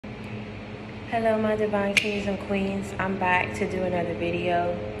Hello my divine kings and queens, I'm back to do another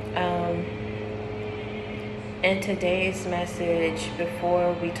video. In today's message,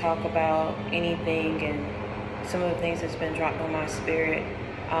 before we talk about anything and some of the things that's been dropped on my spirit,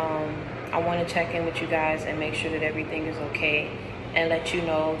 I want to check in with you guys and make sure that everything is okay and let you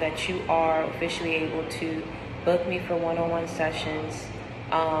know that you are officially able to book me for one-on-one sessions,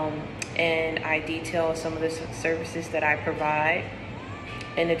 and I detail some of the services that I provide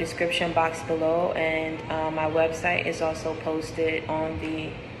in the description box below, and my website is also posted on the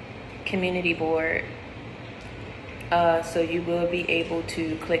community board, so you will be able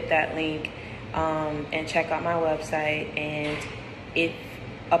to click that link and check out my website. And if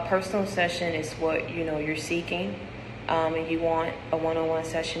a personal session is what you're seeking, and you want a one-on-one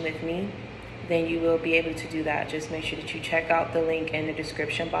session with me, then you will be able to do that. Just make sure that you check out the link in the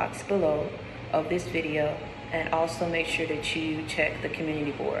description box below of this video. And also make sure that you check the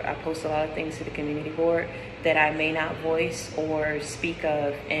community board. I post a lot of things to the community board that I may not voice or speak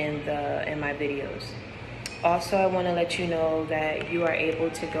of in my videos. Also, I want to let you know that you are able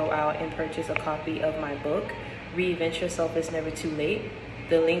to go out and purchase a copy of my book, Reinvent Yourself It's Never Too Late.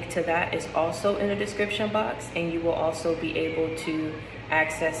 The link to that is also in the description box, and you will also be able to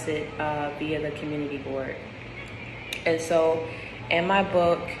access it via the community board. And so, in my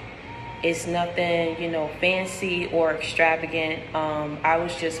book, it's nothing, fancy or extravagant. I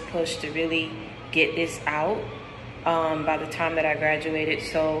was just pushed to really get this out by the time that I graduated.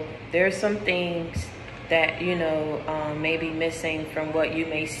 So there are some things that, may be missing from what you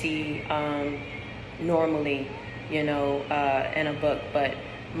may see normally, in a book. But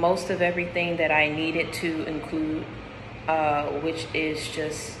most of everything that I needed to include, which is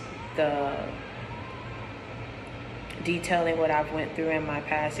just the detailing what I've went through in my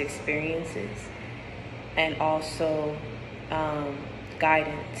past experiences, and also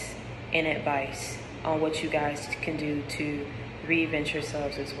guidance and advice on what you guys can do to reinvent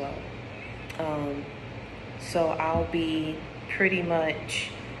yourselves as well. So I'll be pretty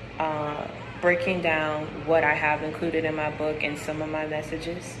much breaking down what I have included in my book and some of my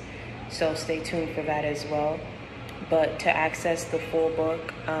messages, so stay tuned for that as well. But to access the full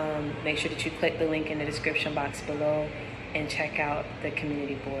book, make sure that you click the link in the description box below and check out the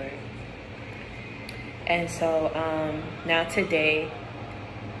community board. And so now today,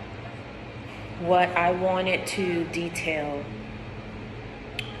 what I wanted to detail,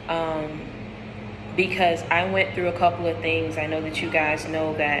 because I went through a couple of things. I know that you guys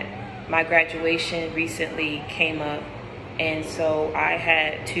know that my graduation recently came up, and so I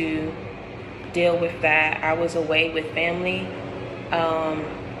had to deal with that. I was away with family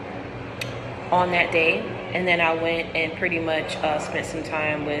on that day, and then I went and pretty much spent some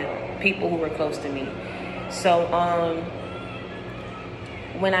time with people who were close to me. So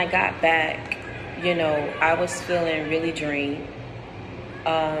when I got back, I was feeling really drained.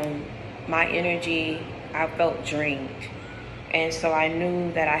 My energy, I felt drained, and so I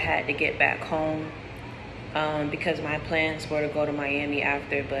knew that I had to get back home because my plans were to go to Miami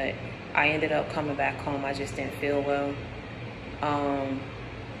after, but I ended up coming back home. I just didn't feel well. And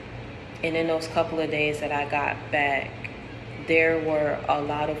in those couple of days that I got back, there were a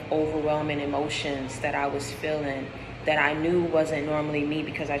lot of overwhelming emotions that I was feeling that I knew wasn't normally me,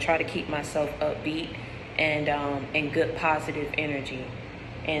 because I try to keep myself upbeat and in good positive energy.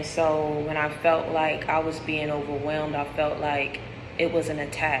 And so when I felt like I was being overwhelmed, I felt like it was an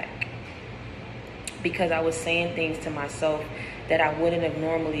attack, because I was saying things to myself that I wouldn't have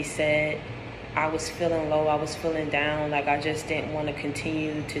normally said. I was feeling low, I was feeling down, like I just didn't want to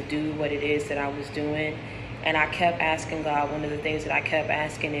continue to do what it is that I was doing. And I kept asking God, one of the things that I kept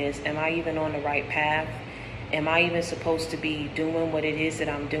asking is, am I even on the right path? Am I even supposed to be doing what it is that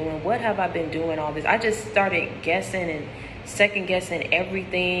I'm doing? What have I been doing all this? I just started guessing and second guessing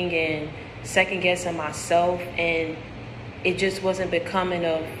everything and second guessing myself, and it just wasn't becoming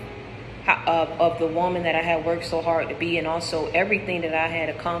of the woman that I had worked so hard to be. And also everything that I had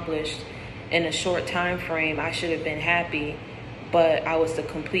accomplished in a short time frame, I should have been happy, but I was the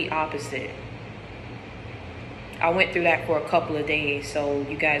complete opposite. I went through that for a couple of days, so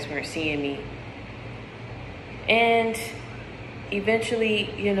you guys weren't seeing me. And eventually,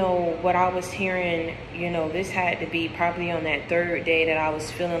 what I was hearing, this had to be probably on that third day that I was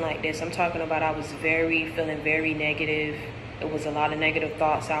feeling like this. I'm talking about I was feeling very negative. It was a lot of negative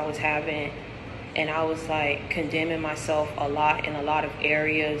thoughts I was having, and I was like condemning myself a lot in a lot of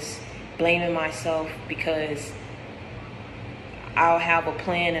areas, blaming myself because I'll have a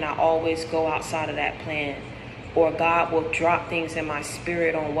plan and I always go outside of that plan. Or God will drop things in my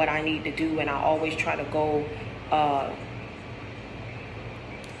spirit on what I need to do, and I always try to go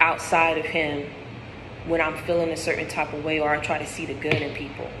outside of him when I'm feeling a certain type of way, or I try to see the good in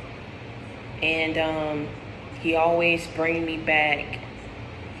people. And he always brings me back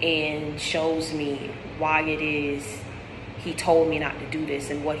and shows me why it is he told me not to do this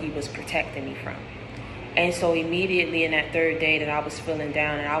and what he was protecting me from. And so immediately in that third day that I was feeling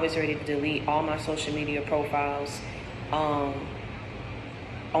down and I was ready to delete all my social media profiles,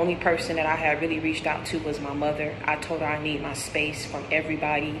 only person that I had really reached out to was my mother. I told her I need my space from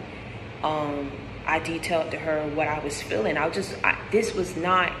everybody. I detailed to her what I was feeling. This was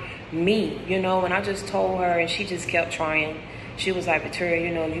not me, you know, and I just told her, and she just kept trying. She was like, Victoria,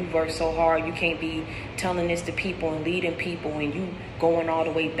 you know, you work so hard. You can't be telling this to people and leading people and you going all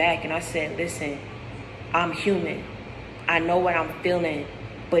the way back. And I said, listen, I'm human. I know what I'm feeling,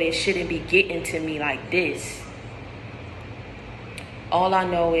 but it shouldn't be getting to me like this. All I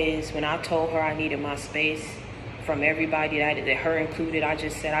know is when I told her I needed my space from everybody, that her included, I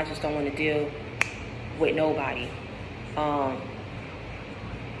just said, I just don't want to deal with nobody.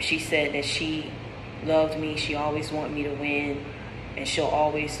 She said that she loved me. She always wanted me to win, and she'll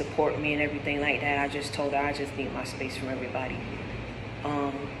always support me and everything like that. I just told her I just need my space from everybody.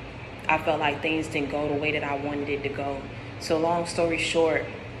 I felt like things didn't go the way that I wanted it to go. So long story short,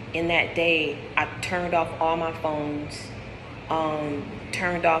 in that day, I turned off all my phones,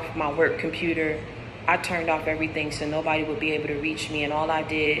 turned off my work computer. I turned off everything so nobody would be able to reach me. And all I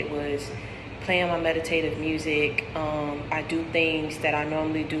did was playing my meditative music. I do things that I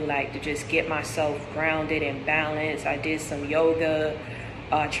normally do, like to just get myself grounded and balanced. I did some yoga.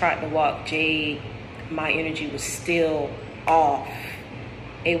 I tried to walk Jade. My energy was still off.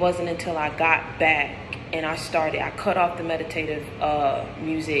 It wasn't until I got back and I cut off the meditative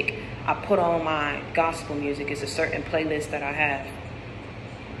music. I put on my gospel music. It's a certain playlist that I have.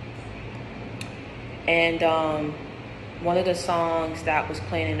 And one of the songs that was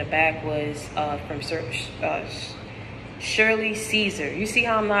playing in the back was from Shirley Caesar. You see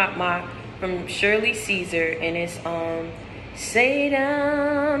how I'm not from Shirley Caesar, and it's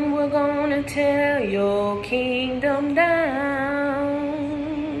Satan, we're gonna tear your kingdom down.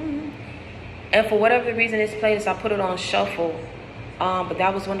 And for whatever reason, this playlist, I put it on shuffle. But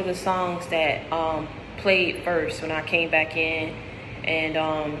that was one of the songs that played first when I came back in,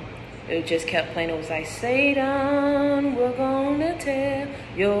 and it just kept playing. It was like, Satan, we're gonna tear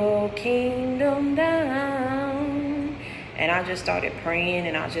your kingdom down. And I just started praying,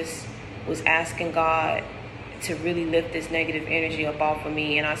 and I just was asking God to really lift this negative energy up off of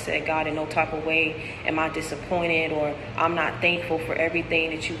me. And I said, God, in no type of way am I disappointed, or I'm not thankful for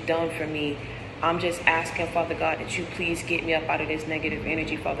everything that you've done for me. I'm just asking, Father God, that you please get me up out of this negative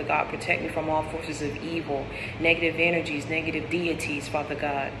energy, Father God. Protect me from all forces of evil, negative energies, negative deities, Father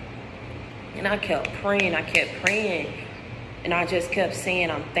God. And I kept praying, and I just kept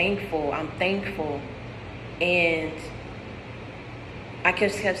saying, I'm thankful. And I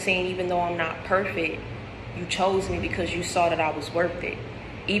just kept saying, even though I'm not perfect, you chose me because you saw that I was worth it.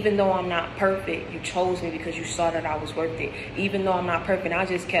 Even though I'm not perfect, you chose me because you saw that I was worth it. Even though I'm not perfect, I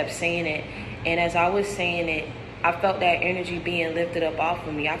just kept saying it. And as I was saying it, I felt that energy being lifted up off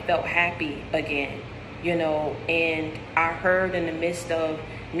of me. I felt happy again, you know. And I heard in the midst of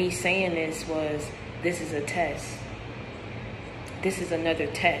me saying this is a test. This is another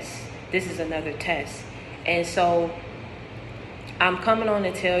test. This is another test. And so I'm coming on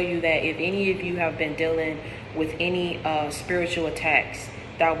to tell you that if any of you have been dealing with any spiritual attacks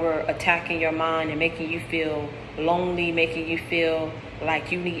that were attacking your mind and making you feel lonely, making you feel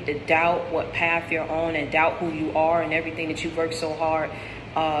like you need to doubt what path you're on and doubt who you are and everything that you've worked so hard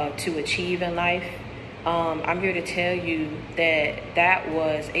to achieve in life, I'm here to tell you that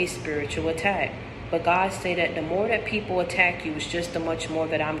was a spiritual attack. But God said that the more that people attack you, it's just the much more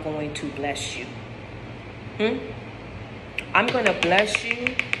that I'm going to bless you. I'm going to bless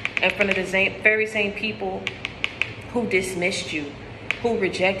you in front of the very same people who dismissed you, who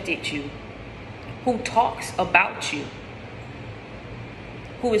rejected you, who talks about you,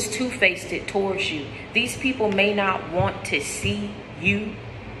 who is two-faced towards you. These people may not want to see you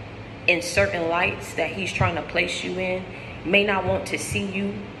in certain lights that he's trying to place you in, may not want to see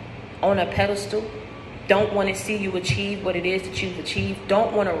you on a pedestal, don't want to see you achieve what it is that you've achieved,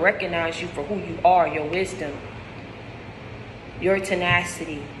 don't want to recognize you for who you are, your wisdom, your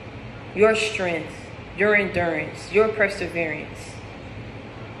tenacity, your strength, your endurance, your perseverance,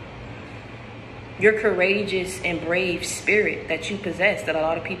 your courageous and brave spirit that you possess that a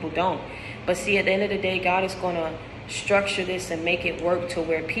lot of people don't. But see, at the end of the day, God is going to structure this and make it work to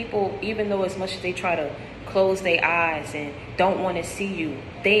where people, even though as much as they try to close their eyes and don't want to see you,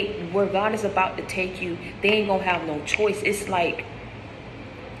 where God is about to take you, they ain't gonna have no choice. It's like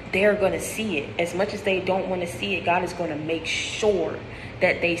they're going to see it. As much as they don't want to see it, God is going to make sure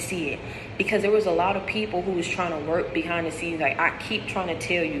that they see it. Because there was a lot of people who was trying to work behind the scenes. Like, I keep trying to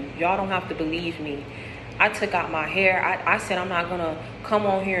tell you, y'all don't have to believe me. I took out my hair. I said I'm not going to come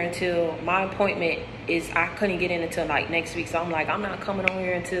on here until my appointment is, I couldn't get in until like next week. So I'm like, I'm not coming on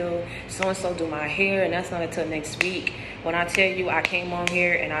here until so-and-so do my hair. And that's not until next week. When I tell you I came on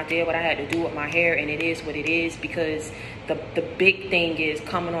here and I did what I had to do with my hair, and it is what it is, because the big thing is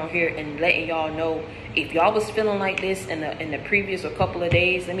coming on here and letting y'all know, if y'all was feeling like this in the previous or couple of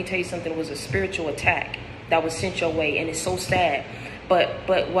days, let me tell you something. It was a spiritual attack that was sent your way, and it's so sad.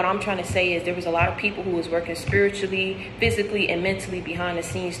 But what I'm trying to say is there was a lot of people who was working spiritually, physically, and mentally behind the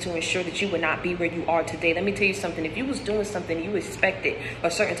scenes to ensure that you would not be where you are today. Let me tell you something. If you was doing something, you expected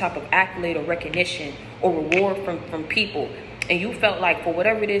a certain type of accolade or recognition or reward from people, and you felt like for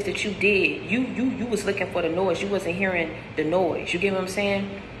whatever it is that you did, you was looking for the noise. You wasn't hearing the noise. You get what I'm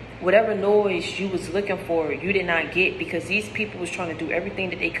saying? Whatever noise you was looking for, you did not get, because these people was trying to do everything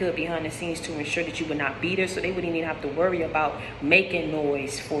that they could behind the scenes to ensure that you would not be there, so they wouldn't even have to worry about making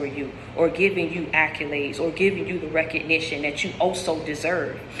noise for you or giving you accolades or giving you the recognition that you also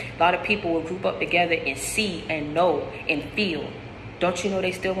deserve. A lot of people will group up together and see and know and feel. Don't you know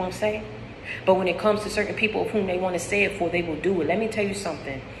they still won't say? But when it comes to certain people of whom they want to say it for, they will do it. Let me tell you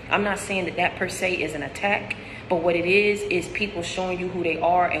something. I'm not saying that per se is an attack. But what it is people showing you who they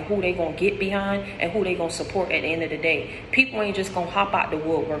are and who they going to get behind and who they going to support at the end of the day. People ain't just going to hop out the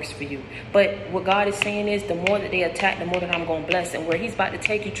woodworks for you. But what God is saying is, the more that they attack, the more that I'm going to bless. And where he's about to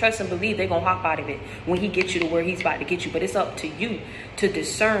take you, trust and believe they're going to hop out of it when he gets you to where he's about to get you. But it's up to you to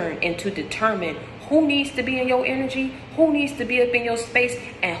discern and to determine who needs to be in your energy, who needs to be up in your space,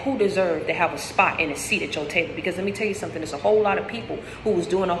 and who deserves to have a spot and a seat at your table. Because let me tell you something, there's a whole lot of people who was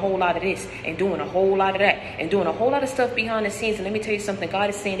doing a whole lot of this and doing a whole lot of that and doing a whole lot of stuff behind the scenes. And let me tell you something, God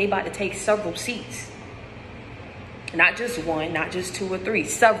is saying they about to take several seats. Not just one, not just two or three,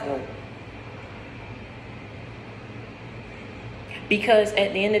 several. Because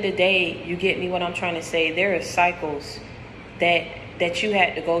at the end of the day, you get me what I'm trying to say, there are cycles that you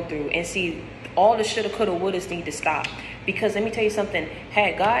had to go through. And see, all the shoulda, coulda, wouldas need to stop. Because let me tell you something,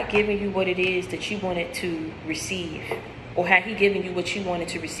 had God given you what it is that you wanted to receive, or had he given you what you wanted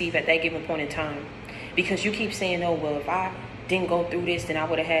to receive at that given point in time? Because you keep saying, oh, well, if I didn't go through this, then I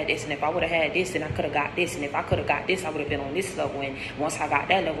would have had this. And if I would have had this, then I could have got this. And if I could have got this, I would have been on this level. And once I got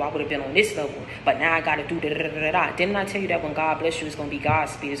that level, I would have been on this level. But now I got to do da-da-da-da-da. Didn't I tell you that when God bless you, it's going to be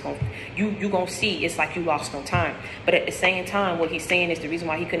God's speed? It's going you going to see it's like you lost no time. But at the same time, what he's saying is the reason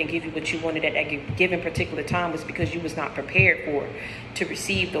why he couldn't give you what you wanted at that given particular time was because you was not prepared to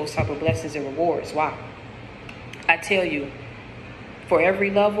receive those type of blessings and rewards. Why? I tell you, for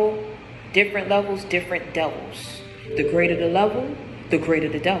every level, different levels, different devils. The greater the level, the greater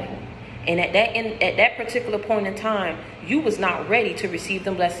the devil. And at that particular point in time, you was not ready to receive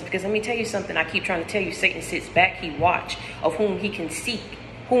them blessings. Because let me tell you something, I keep trying to tell you, Satan sits back, he watch of whom he can seek,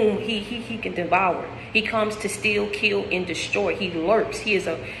 whom he can devour. He comes to steal, kill, and destroy. He lurks. He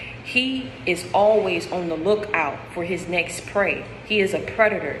is always on the lookout for his next prey. He is a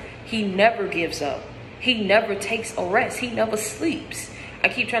predator. He never gives up. He never takes a rest. He never sleeps. I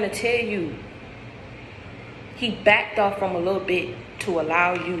keep trying to tell you, he backed off from a little bit to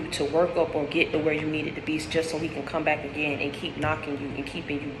allow you to work up or get to where you needed to be, just so he can come back again and keep knocking you and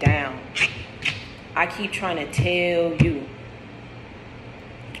keeping you down. I keep trying to tell you.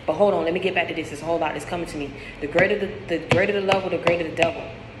 But hold on, let me get back to this. There's a whole lot that's coming to me. The greater the level, the greater the devil.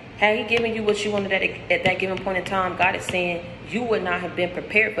 Had he given you what you wanted at that given point in time, God is saying you would not have been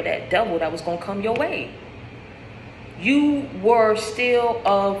prepared for that devil that was going to come your way. You were still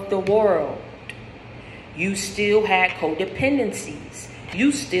of the world. You still had codependencies.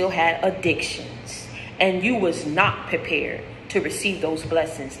 You still had addictions. And you was not prepared to receive those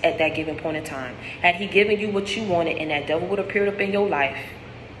blessings at that given point in time. Had he given you what you wanted and that devil would have appeared up in your life,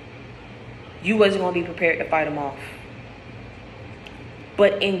 you wasn't going to be prepared to fight him off.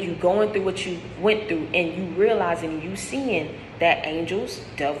 But in you going through what you went through and you realizing and you seeing that angels,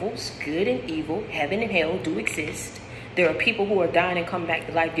 devils, good and evil, heaven and hell do exist. There are people who are dying and come back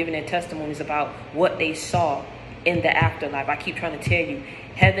to life giving their testimonies about what they saw in the afterlife. I keep trying to tell you,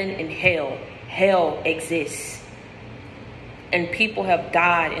 heaven and hell exists. And people have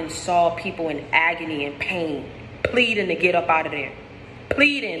died and saw people in agony and pain, pleading to get up out of there.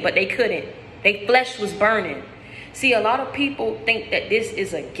 Pleading, but they couldn't. Their flesh was burning. See, a lot of people think that this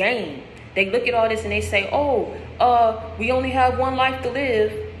is a game. They look at all this and they say, oh, we only have one life to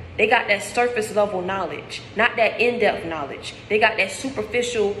live. They got that surface level knowledge, not that in-depth knowledge. They got that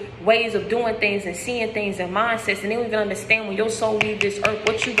superficial ways of doing things and seeing things and mindsets, and they don't even understand when your soul leaves this earth,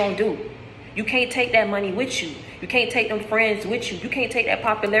 what you gonna do. You can't take that money with you. You can't take them friends with you. You can't take that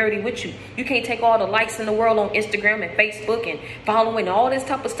popularity with you. You can't take all the likes in the world on Instagram and Facebook and following all this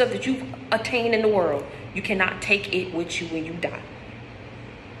type of stuff that you've attained in the world. You cannot take it with you when you die.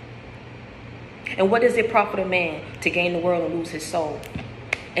 And what does it profit a man to gain the world and lose his soul?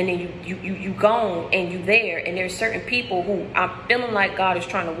 And then you gone and you there, and there's certain people who I'm feeling like God is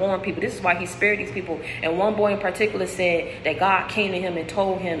trying to warn people. This is why he spared these people. And one boy in particular said that God came to him and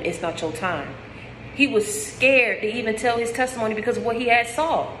told him it's not your time. He was scared to even tell his testimony because of what he had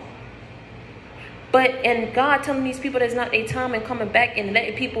saw. And God telling these people that it's not their time and coming back and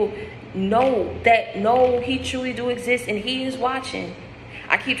letting people know that no, he truly do exist and he is watching.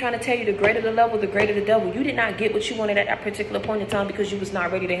 I keep trying to tell you, the greater the level, the greater the devil. You did not get what you wanted at that particular point in time because you was not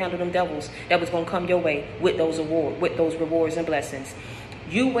ready to handle them devils that was going to come your way with those rewards and blessings.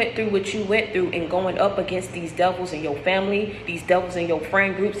 You went through what you went through and going up against these devils in your family, these devils in your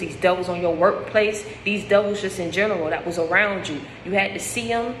friend groups, these devils on your workplace, these devils just in general that was around you. You had to see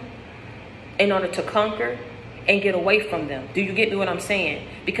them in order to conquer and get away from them. Do you get me what I'm saying?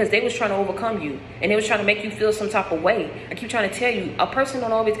 Because they was trying to overcome you and they was trying to make you feel some type of way. I keep trying to tell you, a person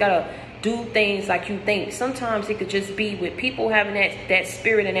don't always gotta do things like you think. Sometimes it could just be with people having that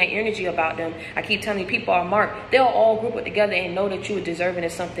spirit and that energy about them. I keep telling you, people are marked. They'll all group it together and know that you are deserving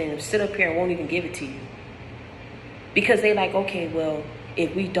of something and sit up here and won't even give it to you. Because they like, okay, well,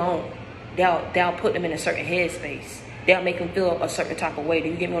 if we don't, they'll put them in a certain headspace. They'll make them feel a certain type of way. Do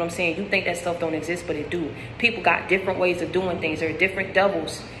you get me what I'm saying? You think that stuff don't exist, but it do. People got different ways of doing things. There are different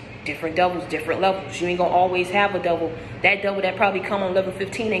devils, different levels. You ain't gonna always have a devil. That devil that probably come on level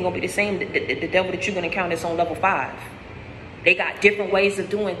 15 ain't gonna be the same. The devil that you're gonna count is on level 5. They got different ways of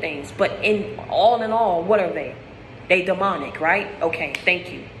doing things. But in all, what are they? They demonic, right? Okay,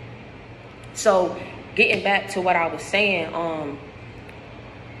 thank you. So getting back to what I was saying,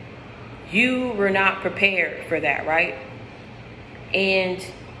 you were not prepared for that, right? And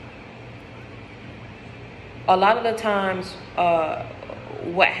a lot of the times,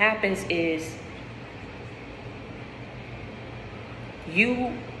 what happens is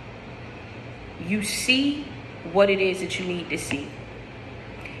you see what it is that you need to see.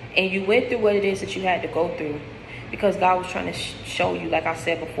 And you went through what it is that you had to go through because God was trying to show you, like I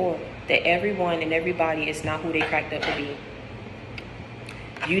said before, that everyone and everybody is not who they cracked up to be.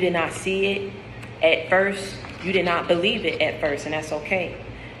 You did not see it at first. You did not believe it at first, and that's okay.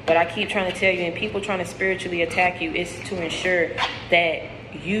 But I keep trying to tell you, and people trying to spiritually attack you, is to ensure that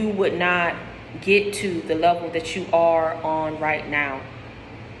you would not get to the level that you are on right now.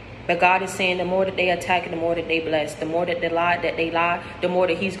 But God is saying the more that they attack, the more that they bless. The more that they lie, the more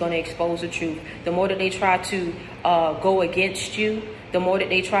that he's going to expose the truth. The more that they try to go against you, the more that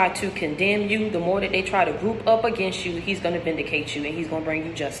they try to condemn you, the more that they try to group up against you, he's going to vindicate you and he's going to bring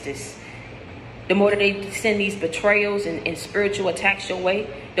you justice. The more that they send these betrayals and spiritual attacks your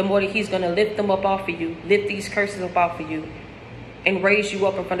way, the more that he's going to lift them up off of you, lift these curses up off of you, and raise you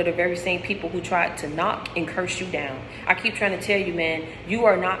up in front of the very same people who tried to knock and curse you down. I keep trying to tell you, man, you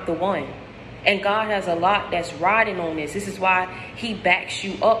are not the one. And God has a lot that's riding on this. This is why he backs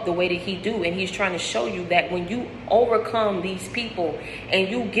you up the way that he do. And he's trying to show you that when you overcome these people and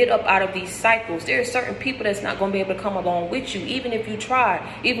you get up out of these cycles, there are certain people that's not going to be able to come along with you. Even if you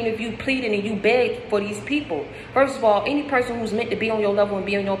try, even if you pleaded and you begged for these people. First of all, any person who's meant to be on your level and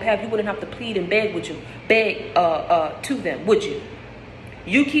be on your path, you wouldn't have to plead and beg with you. Beg to them, would you?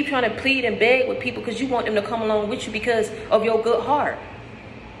 You keep trying to plead and beg with people because you want them to come along with you because of your good heart.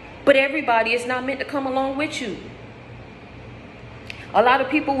 But everybody is not meant to come along with you. A lot of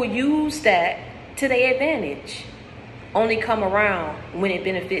people will use that to their advantage. Only come around when it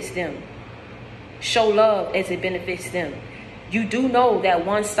benefits them. Show love as it benefits them. You do know that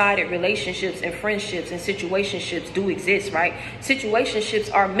one-sided relationships and friendships and situationships do exist, right?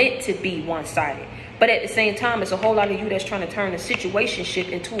 Situationships are meant to be one-sided. But at the same time, it's a whole lot of you that's trying to turn a situationship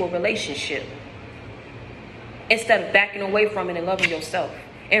into a relationship. Instead of backing away from it and loving yourself.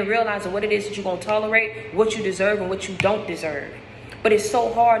 And realizing what it is that you're going to tolerate, what you deserve and what you don't deserve. But it's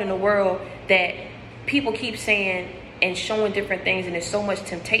so hard in the world that people keep saying and showing different things, and there's so much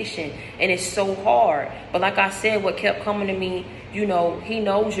temptation and it's so hard. But like I said, what kept coming to me You know, he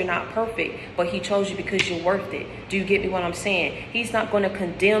knows you're not perfect, but he chose you because you're worth it. Do you get me what I'm saying? He's not going to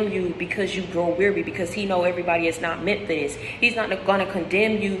condemn you because you grow weary, because he know everybody is not meant for this. He's not going to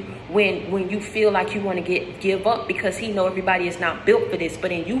condemn you when you feel like you want to give up, because he know everybody is not built for this.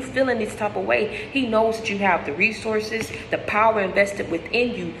 But in you feeling this type of way, he knows that you have the resources, the power invested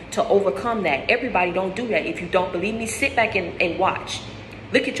within you to overcome that. Everybody don't do that. If you don't believe me, sit back and watch.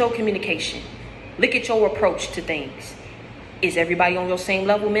 Look at your communication. Look at your approach to things. Is everybody on your same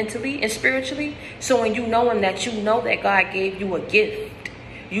level mentally and spiritually? So when you knowing that, you know that God gave you a gift.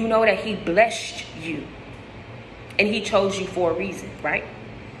 You know that he blessed you. And he chose you for a reason, right?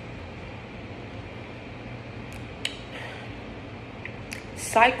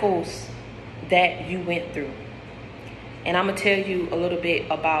 Cycles that you went through. And I'm going to tell you a little bit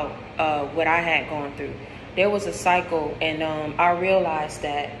about what I had gone through. There was a cycle, and I realized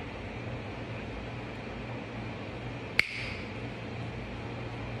that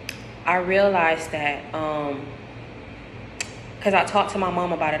because I talked to my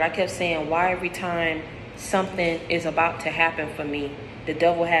mom about it. I kept saying, why every time something is about to happen for me, the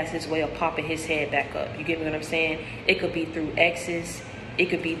devil has his way of popping his head back up. You get me what I'm saying? It could be through exes. It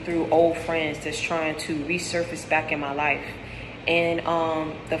could be through old friends that's trying to resurface back in my life. And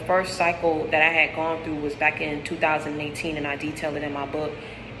the first cycle that I had gone through was back in 2018, and I detailed it in my book.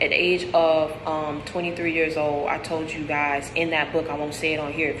 At the age of 23 years old, I told you guys in that book, I won't say it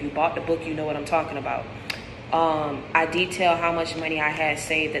on here. If you bought the book, you know what I'm talking about. I detail how much money I had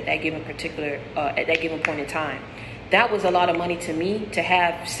saved at that given point in time. That was a lot of money to me to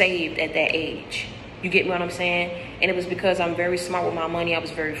have saved at that age. You get me what I'm saying? And it was because I'm very smart with my money. I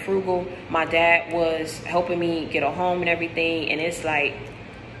was very frugal. My dad was helping me get a home and everything. And it's like,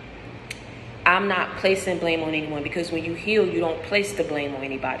 I'm not placing blame on anyone, because when you heal, you don't place the blame on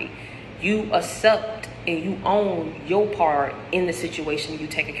anybody. You accept and you own your part in the situation. You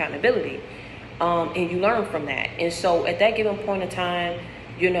take accountability, and you learn from that. And so at that given point in time,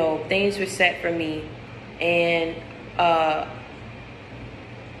 you know, things were set for me, and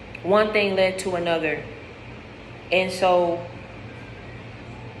one thing led to another. And so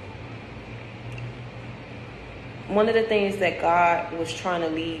one of the things that God was trying to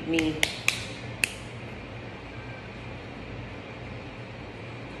lead me,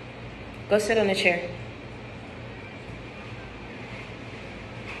 go sit on the chair.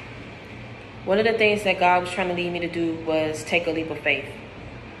 One of the things that God was trying to lead me to do was take a leap of faith.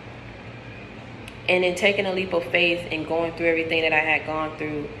 And in taking a leap of faith and going through everything that I had gone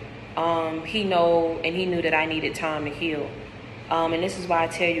through, he knew that I needed time to heal. And this is why I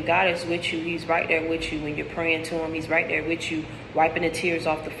tell you, God is with you. He's right there with you when you're praying to him. He's right there with you, wiping the tears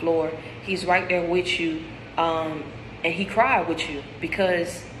off the floor. He's right there with you. And he cried with you,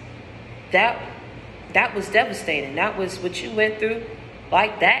 because that was devastating. That was what you went through,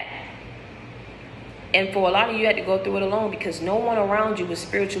 like that. And for a lot of you had to go through it alone, because no one around you was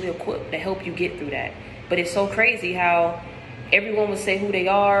spiritually equipped to help you get through that. But it's so crazy how everyone would say who they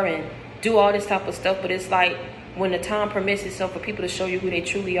are and do all this type of stuff. But it's like, when the time permits itself for people to show you who they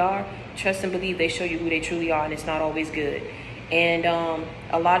truly are, trust and believe they show you who they truly are, and it's not always good. And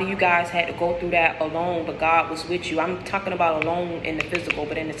a lot of you guys had to go through that alone, but God was with you. I'm talking about alone in the physical,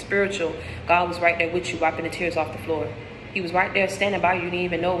 but in the spiritual, God was right there with you, wiping the tears off the floor. He was right there standing by you. You didn't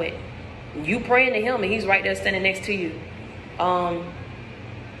even know it. You praying to him, and he's right there standing next to you.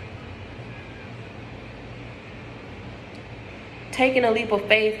 Taking a leap of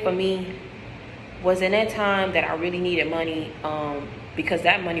faith for me was in that time that I really needed money, because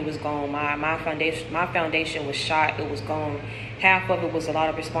that money was gone. My foundation was shot. It was gone. Half of it was a lot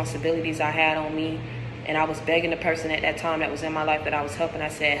of responsibilities I had on me, and I was begging the person at that time that was in my life that I was helping. I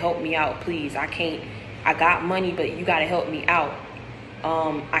said, help me out, please. I got money, but you got to help me out.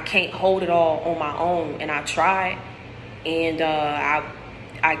 I can't hold it all on my own. And I tried, and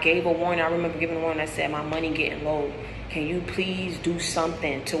I gave a warning. I remember giving a warning. I said, my money getting low. Can you please do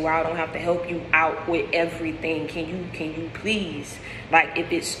something to where I don't have to help you out with everything? Can you please? Like, if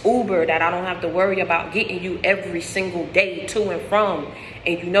it's Uber that I don't have to worry about getting you every single day to and from,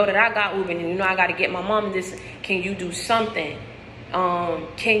 and you know that I got Uber, and you know I got to get my mom this, can you do something?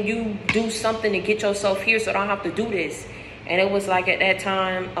 Can you do something to get yourself here so I don't have to do this? And it was like, at that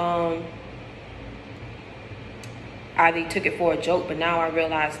time, I took it for a joke, but now I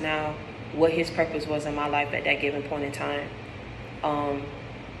realize now what his purpose was in my life at that given point in time.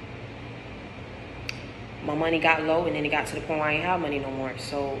 My money got low, and then it got to the point where I ain't have money no more.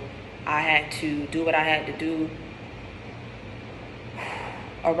 So I had to do what I had to do.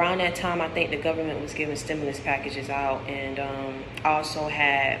 Around that time, I think the government was giving stimulus packages out, and I also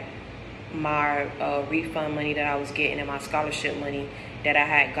had my refund money that I was getting and my scholarship money that I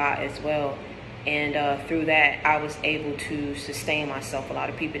had got as well. And through that, I was able to sustain myself. A lot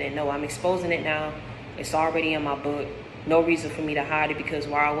of people didn't know. I'm exposing it now. It's already in my book. No reason for me to hide it, because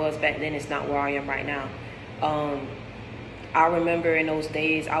where I was back then is not where I am right now. I remember in those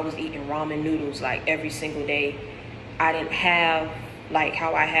days, I was eating ramen noodles like every single day. I didn't have like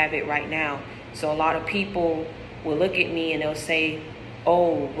how I have it right now. So a lot of people will look at me and they'll say,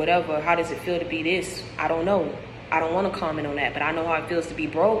 oh, whatever, how does it feel to be this? I don't know. I don't want to comment on that, but I know how it feels to be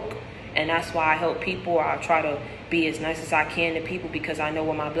broke. And that's why I help people. I try to be as nice as I can to people, because I know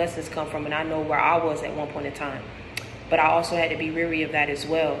where my blessings come from, and I know where I was at one point in time. But I also had to be weary of that as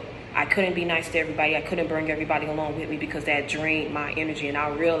well. I couldn't be nice to everybody. I couldn't bring everybody along with me, because that drained my energy. And I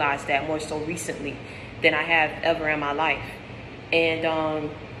realized that more so recently than I have ever in my life.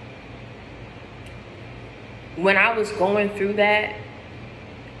 And when I was going through that,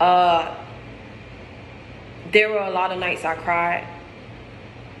 there were a lot of nights I cried.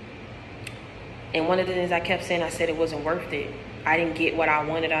 And one of the things I kept saying, I said it wasn't worth it. I didn't get what I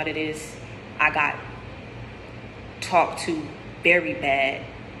wanted out of this. I got talked to very bad.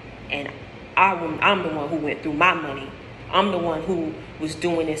 And I'm the one who went through my money. I'm the one who was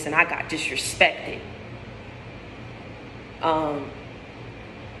doing this, and I got disrespected. I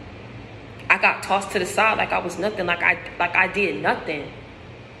got tossed to the side like I was nothing, like I did nothing.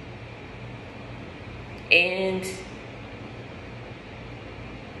 And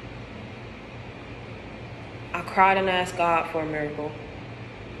I cried and asked God for a miracle.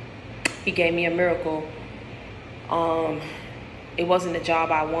 He gave me a miracle. It wasn't the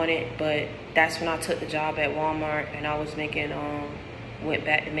job I wanted, but that's when I took the job at Walmart, and I was making, went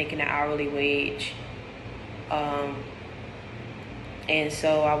back to making an hourly wage. And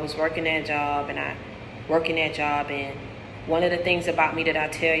so I was working that job, and and one of the things about me that I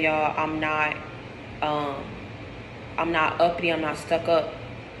tell y'all, I'm not uppity, I'm not stuck up.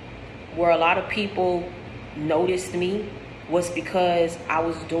 Where a lot of people noticed me was because I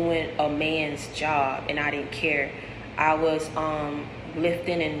was doing a man's job and I didn't care. I was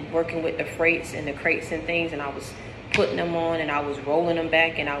lifting and working with the freights and the crates and things, and I was putting them on, and I was rolling them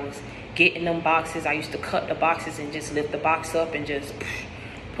back, and I was getting them boxes. I used to cut the boxes and just lift the box up and just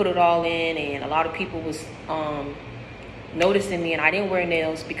put it all in. And a lot of people was noticing me, and I didn't wear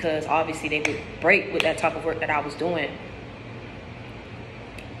nails because obviously they would break with that type of work that I was doing.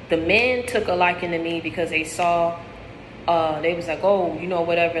 The men took a liking to me because they saw, they was like, oh, you know,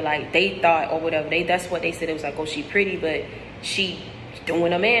 whatever, like they thought or whatever. That's what they said. It was like, oh, she pretty, but she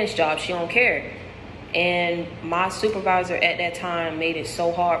doing a man's job. She don't care. And my supervisor at that time made it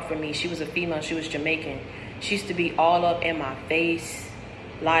so hard for me. She was a female. She was Jamaican. She used to be all up in my face.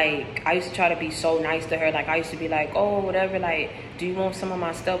 Like, I used to try to be so nice to her. Like, I used to be like, oh, whatever, like, do you want some of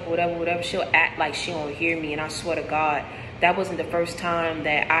my stuff, whatever. She'll act like she don't hear me. And I swear to God, that wasn't the first time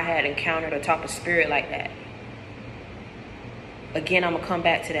that I had encountered a type of spirit like that. Again, I'm going to come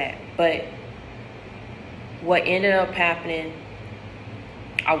back to that. But what ended up happening,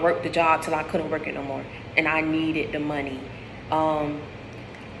 I worked the job till I couldn't work it no more. And I needed the money.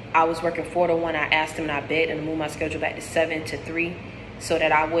 I was working 4 to 1. I asked him and I begged him to move my schedule back to 7 to 3 so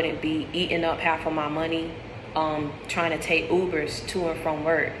that I wouldn't be eating up half of my money trying to take Ubers to and from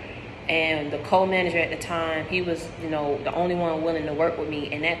work. And the co-manager at the time, he was, you know, the only one willing to work with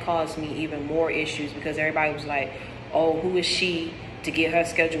me. And that caused me even more issues because everybody was like, oh, who is she to get her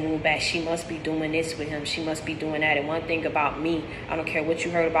schedule moved back? She must be doing this with him. She must be doing that. And one thing about me, I don't care what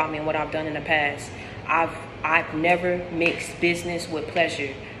you heard about me and what I've done in the past, I've never mixed business with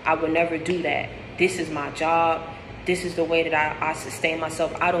pleasure. I would never do that. This is my job. This is the way that I sustain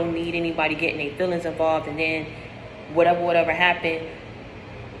myself. I don't need anybody getting their feelings involved. And then whatever happened,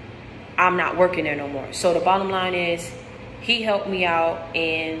 I'm not working there no more. So the bottom line is, he helped me out,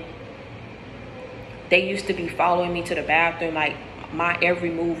 and they used to be following me to the bathroom. Like, my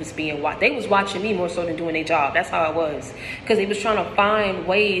every move was being watched. They was watching me more so than doing their job. That's how I was. Because they was trying to find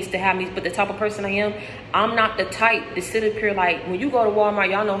ways to have me. But the type of person I am, I'm not the type to sit up here like, when you go to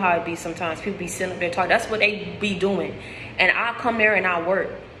Walmart, y'all know how it be sometimes. People be sitting up there talking. That's what they be doing. And I come there and I work.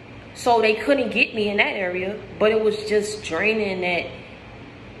 So they couldn't get me in that area. But it was just draining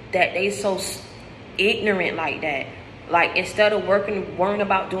that they so ignorant like that. Like, instead of worrying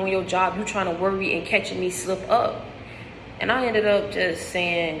about doing your job, you trying to worry and catching me slip up. And I ended up just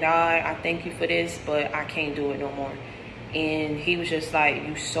saying, God, I thank you for this, but I can't do it no more. And he was just like,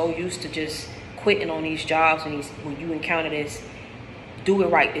 you so used to just quitting on these jobs when you encounter this, do it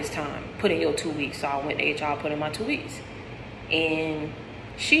right this time. Put in your 2 weeks. So I went to HR, put in my 2 weeks. And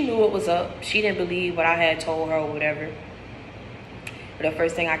she knew what was up. She didn't believe what I had told her or whatever. The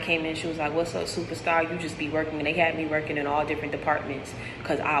first thing I came in, she was like, what's up, superstar? You just be working. And they had me working in all different departments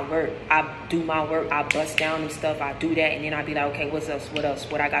because I work. I do my work. I bust down and stuff. I do that. And then I'd be like, okay, what's else? What else?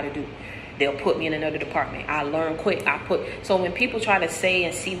 What I got to do? They'll put me in another department. I learn quick. So when people try to say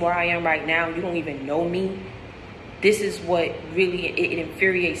and see where I am right now, you don't even know me. This is what really, it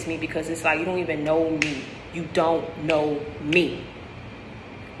infuriates me, because it's like, you don't even know me. You don't know me.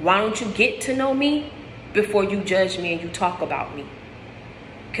 Why don't you get to know me before you judge me and you talk about me?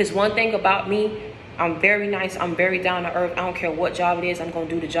 Because one thing about me, I'm very nice. I'm very down to earth. I don't care what job it is. I'm going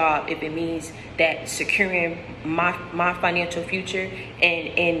to do the job if it means that securing my financial future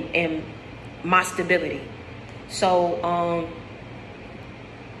and my stability. So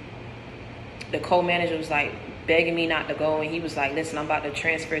the co-manager was like begging me not to go, and he was like, listen, I'm about to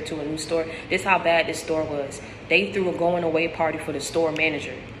transfer to a new store. This is how bad this store was. They threw a going away party for the store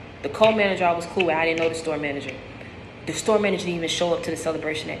manager. The co-manager I was cool with. I didn't know the store manager. The store manager didn't even show up to the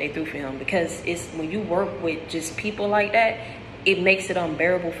celebration that they threw for him, because it's when you work with just people like that, it makes it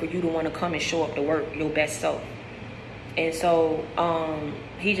unbearable for you to want to come and show up to work your best self. And so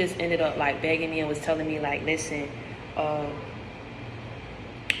he just ended up like begging me and was telling me like, listen, I'm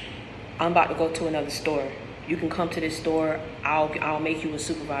about to go to another store. You can come to this store. I'll make you a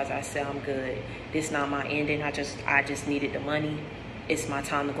supervisor. I said, I'm good. This not my ending. I just needed the money. It's my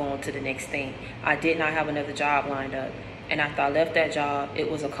time to go on to the next thing. I did not have another job lined up. And after I left that job, it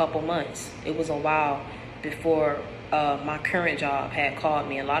was a couple months. It was a while before my current job had called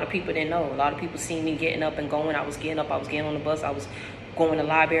me. A lot of people didn't know. A lot of people seen me getting up and going. I was getting up. I was getting on the bus. I was going to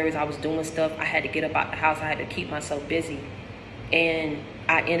libraries. I was doing stuff. I had to get up out the house. I had to keep myself busy. And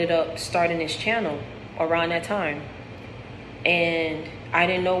I ended up starting this channel around that time. And I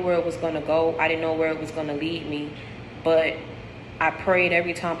didn't know where it was going to go. I didn't know where it was going to lead me. But I prayed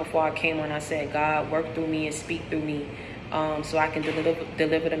every time before I came on. I said, God, work through me and speak through me, so I can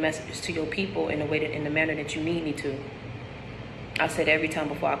deliver the messages to your people in the manner that you need me to. I said every time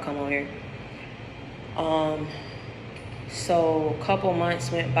before I come on here. So a couple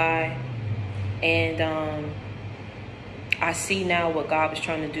months went by, and I see now what God was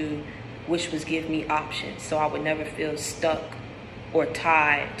trying to do, which was give me options, so I would never feel stuck or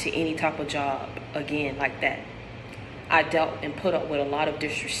tied to any type of job again like that. I dealt and put up with a lot of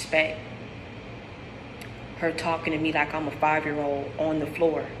disrespect. Her talking to me like I'm a 5-year-old on the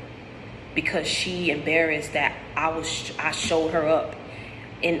floor because she embarrassed that I showed her up.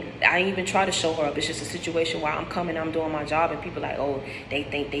 And I didn't even try to show her up. It's just a situation where I'm coming, I'm doing my job, and people like, oh, they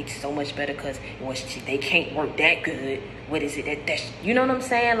think they so much better because they can't work that good. What is it? That's, you know what I'm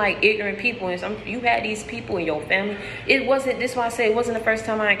saying? Like ignorant people. And you had these people in your family. This is why I say it wasn't the first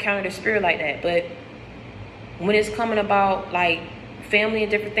time I encountered a spirit like that. But when it's coming about like family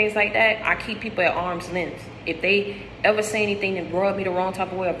and different things like that, I keep people at arm's length. If they ever say anything that rub me the wrong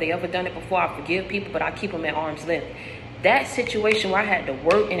type of way, if they ever done it before, I forgive people, but I keep them at arm's length. That situation where I had to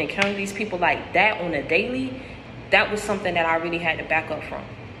work and encounter these people like that on a daily, that was something that I really had to back up from.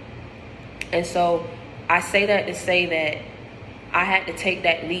 And so I say that to say that I had to take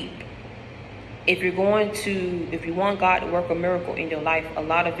that leap. If you want God to work a miracle in your life, a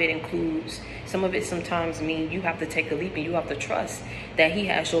lot of it includes, some of it sometimes mean you have to take a leap and you have to trust that he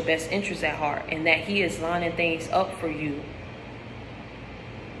has your best interests at heart and that he is lining things up for you.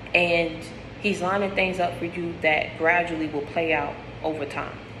 And he's lining things up for you that gradually will play out over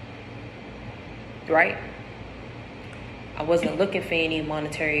time. Right? I wasn't looking for any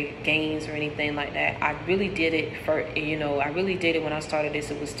monetary gains or anything like that. I really did it when I started this,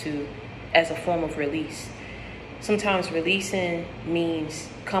 it was as a form of release. Sometimes releasing means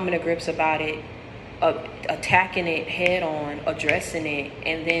coming to grips about it, attacking it head on, addressing it,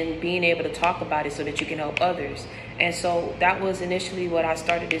 and then being able to talk about it so that you can help others. And so that was initially what I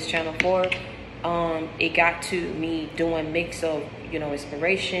started this channel for. It got to me doing mix of,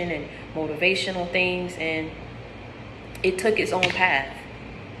 inspiration and motivational things, and it took its own path.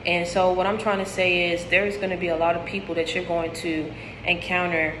 And so what I'm trying to say is there's going to be a lot of people that you're going to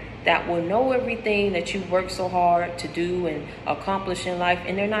encounter that will know everything that you work so hard to do and accomplish in life,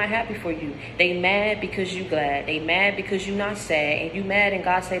 and they're not happy for you. They mad because you glad. They mad because you not sad, and you mad, and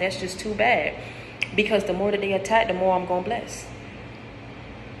God say that's just too bad. Because the more that they attack, the more I'm going to bless.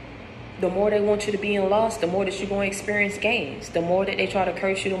 The more they want you to be in loss, the more that you're going to experience gains. The more that they try to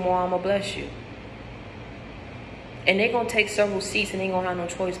curse you, the more I'm going to bless you. And they're going to take several seats, and they ain't going to have no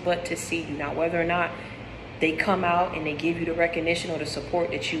choice but to see you. Now, whether or not they come out and they give you the recognition or the support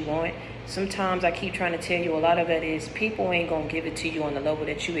that you want, sometimes I keep trying to tell you, a lot of that is people ain't going to give it to you on the level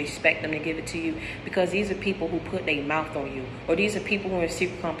that you expect them to give it to you, because these are people who put their mouth on you, or these are people who are in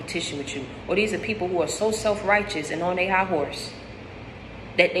secret competition with you, or these are people who are so self-righteous and on their high horse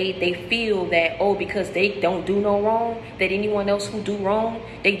That they feel that, oh, because they don't do no wrong, that anyone else who do wrong,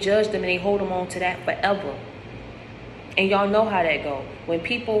 they judge them and they hold them on to that forever. And y'all know how that go. When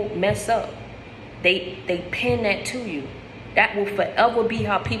people mess up, they pin that to you. That will forever be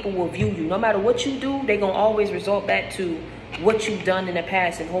how people will view you. No matter what you do, they're going to always resort back to what you've done in the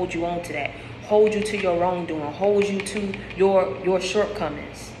past and hold you on to that. Hold you to your wrongdoing. Hold you to your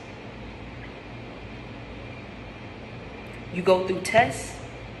shortcomings. You go through tests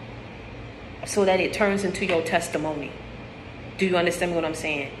so that it turns into your testimony. Do you understand what I'm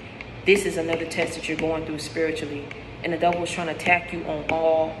saying? This is another test that you're going through spiritually. And the devil is trying to attack you on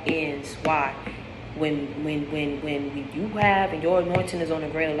all ends. Why? When you have, and your anointing is on a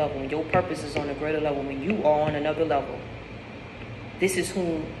greater level, when your purpose is on a greater level, when you are on another level, this is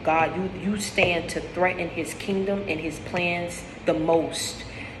whom God, you stand to threaten his kingdom and his plans the most.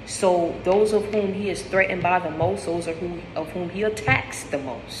 So those of whom he is threatened by the most, those are of whom he attacks the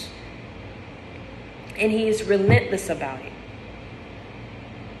most. And he is relentless about it.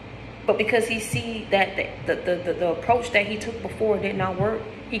 But because he see that the approach that he took before did not work,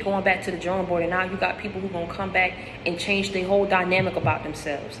 he going back to the drawing board. And now you got people who going to come back and change their whole dynamic about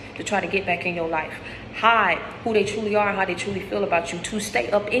themselves to try to get back in your life. Hide who they truly are and how they truly feel about you to stay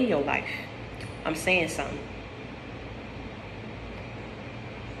up in your life. I'm saying something.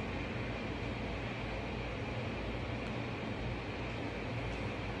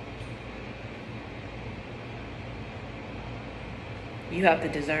 You have to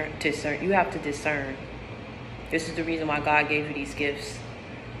discern. You have to discern. This is the reason why God gave you these gifts.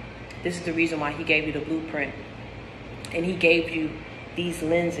 This is the reason why he gave you the blueprint. And he gave you these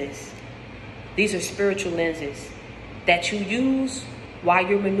lenses. These are spiritual lenses that you use while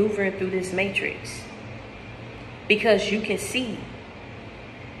you're maneuvering through this matrix. Because you can see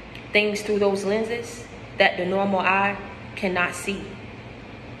things through those lenses that the normal eye cannot see.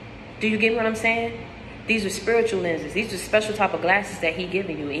 Do you get what I'm saying? These are spiritual lenses. These are special type of glasses that he's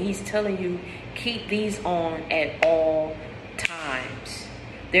giving you. And he's telling you, keep these on at all times.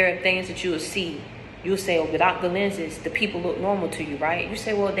 There are things that you will see. You'll say, oh, without the lenses, the people look normal to you, right? You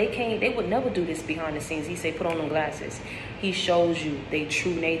say, well, they would never do this behind the scenes. He say, put on them glasses. He shows you their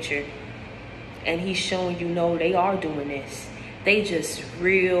true nature. And he's showing you, no, they are doing this. They just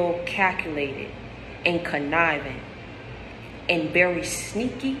real calculated and conniving and very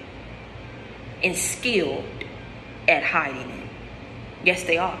sneaky and skilled at hiding it. Yes,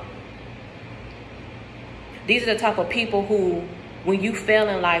 they are. These are the type of people who, when you fail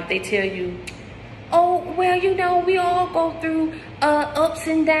in life, they tell you, oh, well, you know, we all go through ups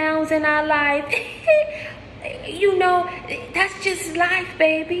and downs in our life. You know, that's just life,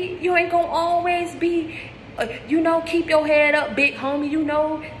 baby. You ain't gonna always be, you know, keep your head up, big homie. You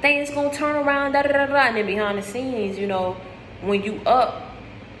know, things gonna turn around, da da da da. And then behind the scenes, you know, when you up,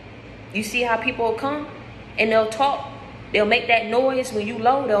 you see how people will come and they'll talk. They'll make that noise when you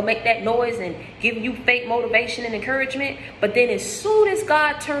low. They'll make that noise and give you fake motivation and encouragement. But then as soon as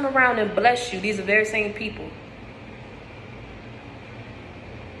God turn around and bless you, these are very same people.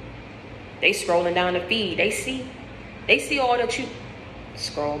 They scrolling down the feed. They see all that you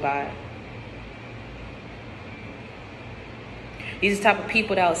scroll by. These are the type of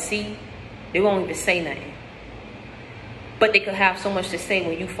people that will see. They won't even say nothing. But they could have so much to say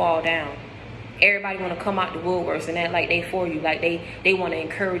when you fall down. Everybody want to come out the woodworks and act like they for you. Like they want to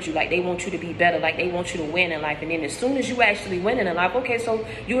encourage you. Like they want you to be better. Like they want you to win in life. And then as soon as you actually win in life, okay, so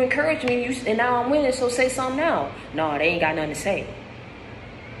you encourage me and now I'm winning, so say something now. No, they ain't got nothing to say.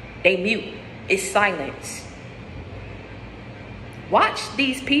 They mute. It's silence. Watch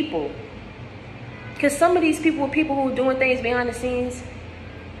these people. Because some of these people are people who are doing things behind the scenes,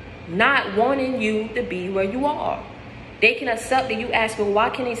 not wanting you to be where you are. They can accept it. You ask them,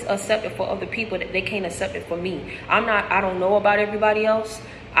 why can they accept it for other people that they can't accept it for me? I don't know about everybody else.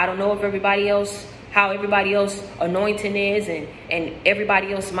 I don't know if everybody else, how everybody else anointing is and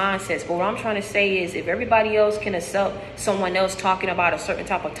everybody else mindsets. But what I'm trying to say is if everybody else can accept someone else talking about a certain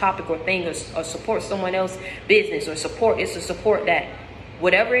type of topic or thing or support someone else's business or support that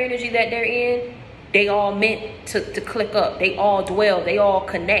whatever energy that they're in, they all meant to click up. They all dwell. They all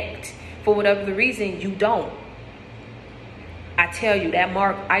connect. For whatever the reason, you don't. I tell you, that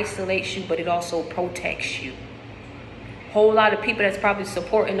mark isolates you, but it also protects you. Whole lot of people that's probably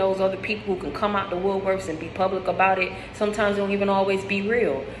supporting those other people who can come out the woodworks and be public about it. Sometimes they don't even always be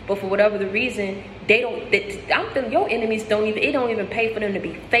real. But for whatever the reason, I'm feeling your enemies it don't even pay for them to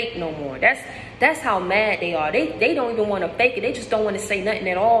be fake no more. That's how mad they are. They don't even want to fake it. They just don't want to say nothing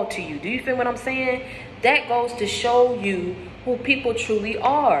at all to you. Do you feel what I'm saying? That goes to show you who people truly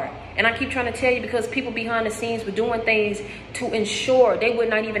are. And I keep trying to tell you, because people behind the scenes were doing things to ensure they would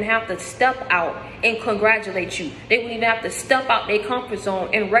not even have to step out and congratulate you. They wouldn't even have to step out their comfort zone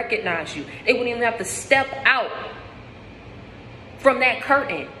and recognize you. They wouldn't even have to step out from that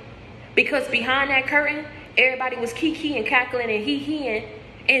curtain. Because behind that curtain, everybody was kiki-keying, cackling and hee-heeing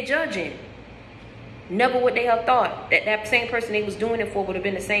and judging. Never would they have thought that that same person they was doing it for would have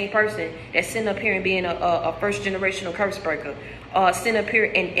been the same person that's sitting up here and being a first generational curse breaker. Sitting up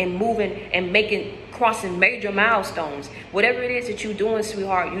here and moving and crossing major milestones. Whatever it is that you're doing,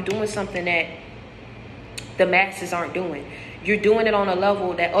 sweetheart, you're doing something that the masses aren't doing. You're doing it on a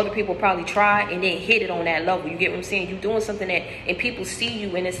level that other people probably try and then hit it on that level. You get what I'm saying? You're doing something that, and people see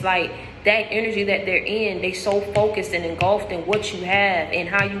you, and it's like that energy that they're in, they so focused and engulfed in what you have and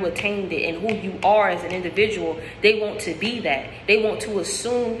how you attained it and who you are as an individual. They want to be that. They want to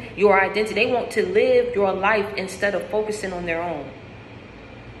assume your identity. They want to live your life instead of focusing on their own.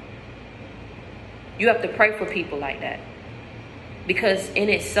 You have to pray for people like that, because in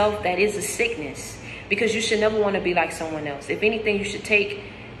itself, that is a sickness. Because you should never want to be like someone else. If anything, you should take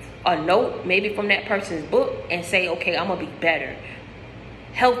a note, maybe from that person's book, and say, okay, I'm going to be better.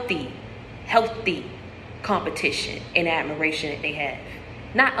 Healthy competition and admiration that they have.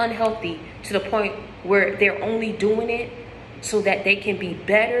 Not unhealthy to the point where they're only doing it so that they can be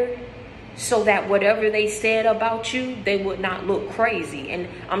better, so that whatever they said about you, they would not look crazy. And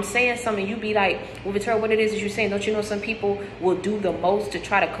I'm saying something, you be like, well, Victoria, what it is you're saying, don't you know some people will do the most to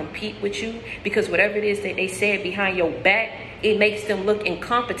try to compete with you? Because whatever it is that they said behind your back, it makes them look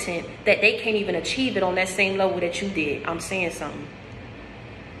incompetent, that they can't even achieve it on that same level that you did. I'm saying something.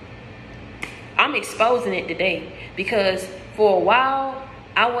 I'm exposing it today, because for a while,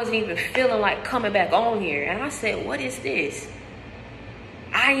 I wasn't even feeling like coming back on here. And I said, what is this?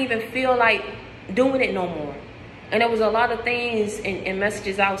 I didn't even feel like doing it no more. And there was a lot of things and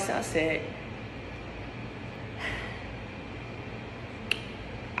messages I said,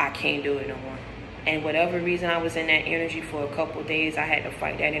 I can't do it no more. And whatever reason I was in that energy for a couple of days, I had to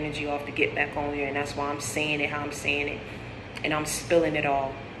fight that energy off to get back on here. And that's why I'm saying it how I'm saying it. And I'm spilling it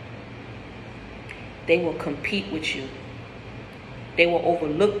all. They will compete with you. They will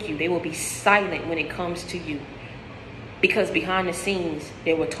overlook you. They will be silent when it comes to you. Because behind the scenes,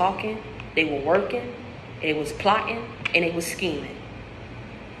 they were talking, they were working, they was plotting, and they was scheming.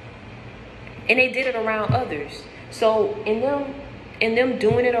 And they did it around others. So in them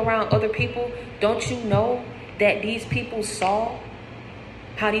doing it around other people, don't you know that these people saw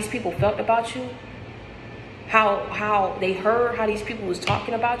how these people felt about you? How they heard how these people was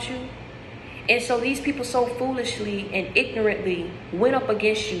talking about you? And so these people so foolishly and ignorantly went up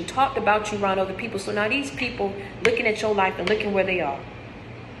against you, talked about you around other people. So now these people looking at your life and looking where they are.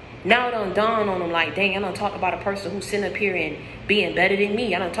 Now it done dawned on them like, dang, I done talked about a person who's sitting up here and being better than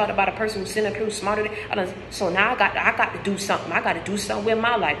me. I done talked about a person who's sitting up here who's smarter than so now I got to do something. I got to do something with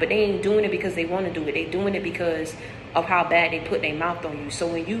my life. But they ain't doing it because they want to do it. They doing it because of how bad they put their mouth on you. So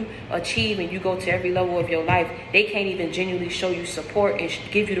when you achieve and you go to every level of your life, they can't even genuinely show you support and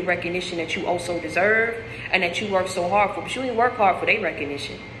give you the recognition that you also deserve and that you work so hard for. But you didn't work hard for their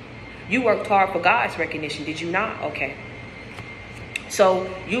recognition. You worked hard for God's recognition, did you not? Okay.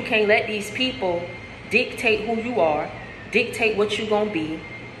 So you can't let these people dictate who you are, dictate what you're going to be,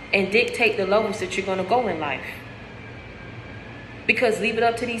 and dictate the levels that you're going to go in life. Because leave it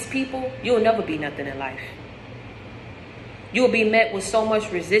up to these people, you'll never be nothing in life. You'll be met with so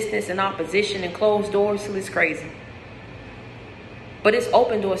much resistance and opposition and closed doors till it's crazy. But it's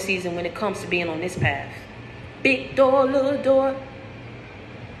open door season when it comes to being on this path. Big door, little door.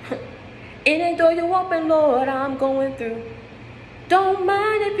 Any door you open, Lord, I'm going through. Don't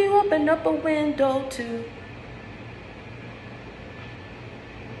mind if you open up a window too.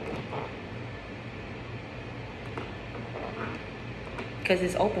 Because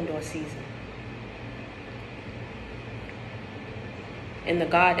it's open door season. And the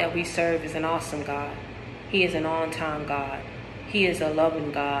God that we serve is an awesome God. He is an on-time God. He is a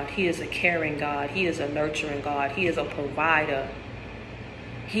loving God. He is a caring God. He is a nurturing God. He is a provider.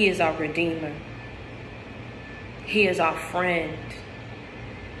 He is our Redeemer. He is our friend,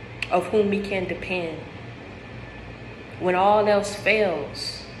 of whom we can depend. When all else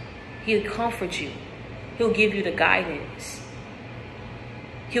fails, He'll comfort you. He'll give you the guidance.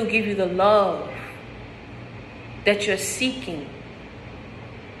 He'll give you the love that you're seeking.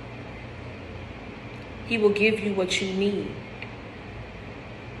 He will give you what you need.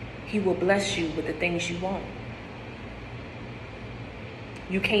 He will bless you with the things you want.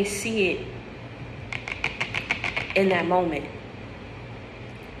 You can't see it in that moment.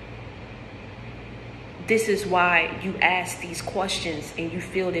 This is why you ask these questions and you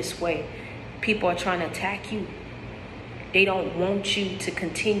feel this way. People are trying to attack you. They don't want you to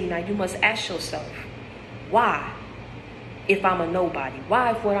continue. Now you must ask yourself, why? If I'm a nobody,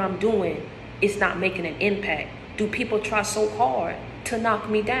 why if what I'm doing is not making an impact? Do people try so hard to knock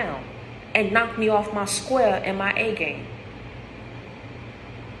me down and knock me off my square and my A game?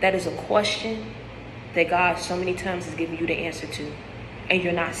 That is a question that God so many times is giving you the answer to, and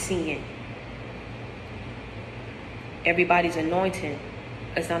you're not seeing. Everybody's anointing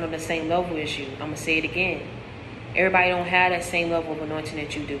is not on the same level as you. I'm going to say it again. Everybody don't have that same level of anointing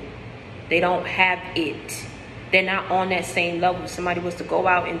that you do. They don't have it. They're not on that same level. If somebody was to go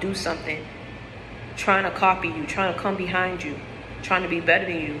out and do something, trying to copy you, trying to come behind you, trying to be better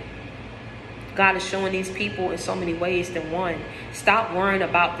than you. God is showing these people in so many ways. Than one, stop worrying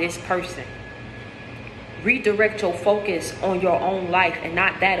about this person. Redirect your focus on your own life and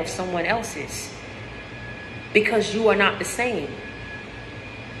not that of someone else's. Because you are not the same.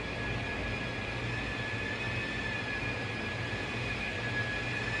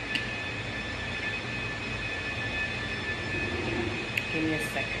 Give me a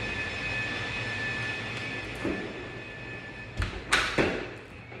second.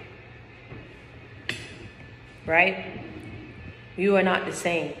 Right? You are not the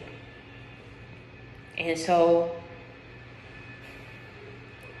same. And so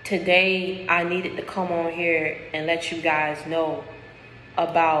today I needed to come on here and let you guys know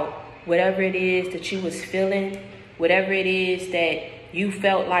about whatever it is that you was feeling, whatever it is that you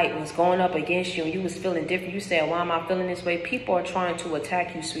felt like was going up against you and you was feeling different. You said, why am I feeling this way? People are trying to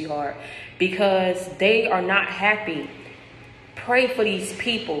attack you, sweetheart, because they are not happy. Pray for these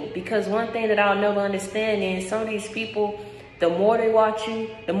people, because one thing that I'll never understand is some of these people, the more they watch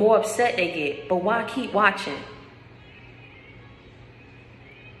you, the more upset they get. But why keep watching?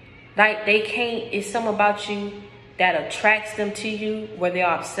 Like they can't, it's something about you that attracts them to you where they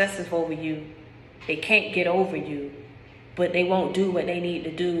are obsessive over you. They can't get over you, but they won't do what they need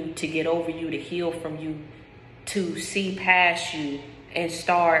to do to get over you, to heal from you, to see past you and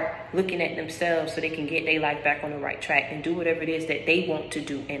start looking at themselves so they can get their life back on the right track and do whatever it is that they want to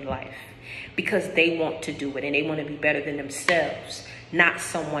do in life. Because they want to do it and they want to be better than themselves, not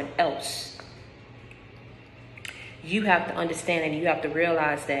someone else. You have to understand and you have to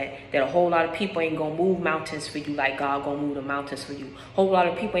realize that a whole lot of people ain't going to move mountains for you like God going to move the mountains for you. A whole lot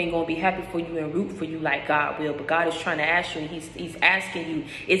of people ain't going to be happy for you and root for you like God will. But God is trying to ask you, and he's asking you,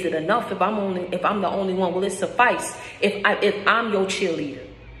 is it enough if I'm the only one? Will it suffice if I'm your cheerleader?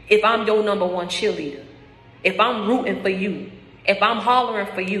 If I'm your number one cheerleader? If I'm rooting for you? If I'm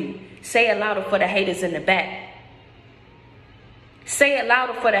hollering for you? Say it louder for the haters in the back. Say it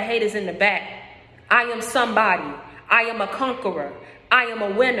louder for the haters in the back. I am somebody. I am a conqueror. I am a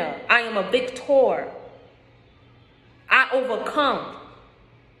winner. I am a victor. I overcome.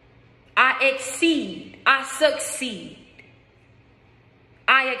 I exceed. I succeed.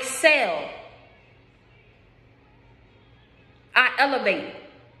 I excel. I elevate.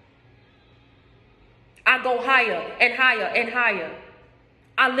 I go higher and higher and higher.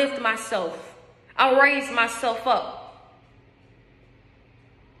 I lift myself. I raise myself up.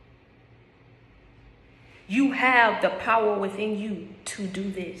 You have the power within you to do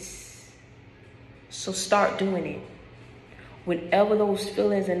this. So start doing it. Whenever those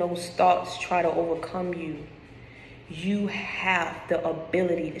feelings and those thoughts try to overcome you, you have the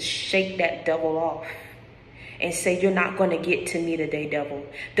ability to shake that devil off and say, you're not going to get to me today, devil.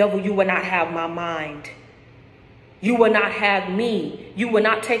 Devil, you will not have my mind. You will not have me. You will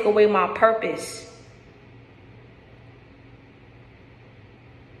not take away my purpose.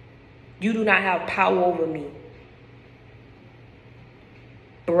 You do not have power over me.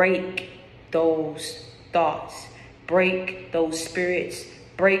 Break those thoughts. Break those spirits.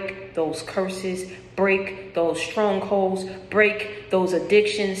 Break those curses. Break those strongholds. Break those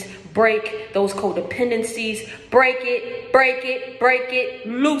addictions. Break those codependencies. Break it, break it, break it,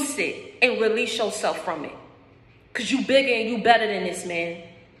 loose it, and release yourself from it. Because you bigger and you better than this, man.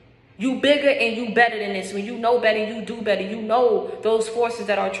 You bigger and you better than this. When you know better, you do better. You know those forces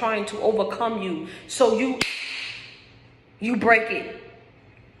that are trying to overcome you. So you break it.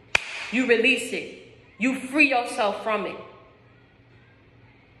 You release it. You free yourself from it.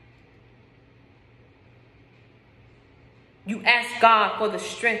 You ask God for the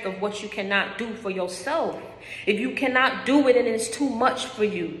strength of what you cannot do for yourself. If you cannot do it and it's too much for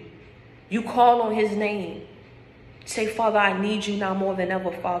you, you call on his name. Say, Father, I need you now more than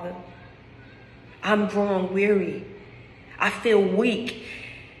ever, Father. I'm growing weary. I feel weak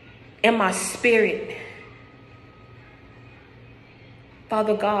in my spirit.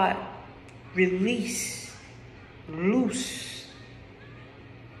 Father God, release, loose,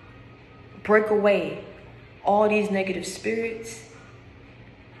 break away all these negative spirits,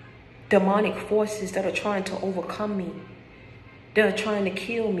 demonic forces that are trying to overcome me. They are trying to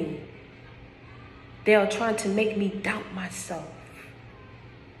kill me. They are trying to make me doubt myself.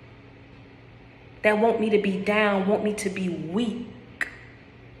 That want me to be down, want me to be weak,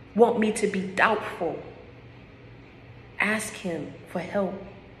 want me to be doubtful. Ask him for help.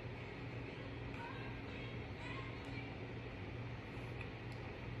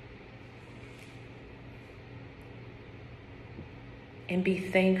 And be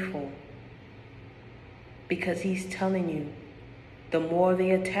thankful, because he's telling you, the more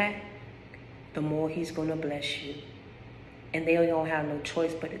they attack, the more he's going to bless you. And they don't have no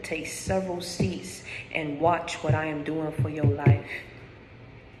choice but to take several seats and watch what I am doing for your life.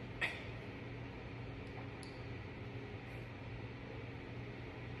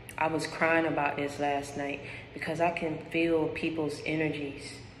 I was crying about this last night because I can feel people's energies.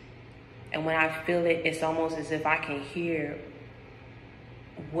 And when I feel it, it's almost as if I can hear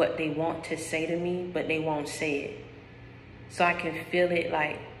what they want to say to me, but they won't say it. So I can feel it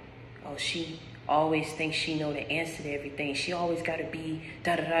like, oh, she always thinks she know the answer to everything. She always got to be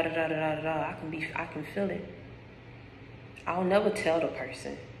da da da da da da da da. I can feel it. I'll never tell the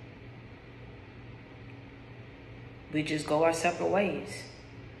person. We just go our separate ways.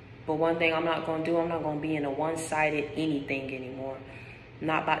 But one thing I'm not going to do, I'm not going to be in a one-sided anything anymore. I'm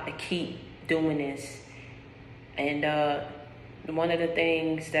not about to keep doing this. And one of the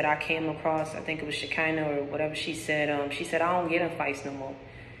things that I came across, I think it was Shekinah or whatever she said, I don't get in fights no more.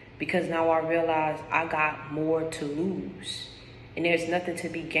 Because now I realize I got more to lose. And there's nothing to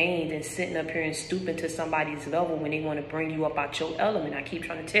be gained in sitting up here and stooping to somebody's level when they want to bring you up out your element. I keep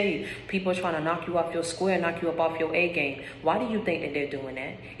trying to tell you, people are trying to knock you off your square, knock you up off your A game. Why do you think that they're doing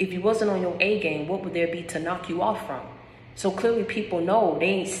that? If you wasn't on your A game, what would there be to knock you off from? So clearly people know they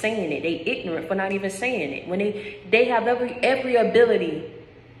ain't saying it. They ignorant for not even saying it. When they have every ability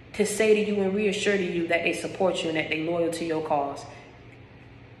to say to you and reassure to you that they support you and that they loyal to your cause.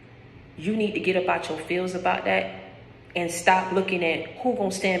 You need to get up out your feels about that and stop looking at who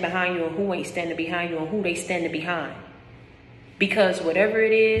gonna stand behind you and who ain't standing behind you and who they standing behind. Because whatever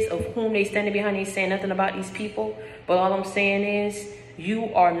it is of whom they standing behind, they ain't saying nothing about these people. But all I'm saying is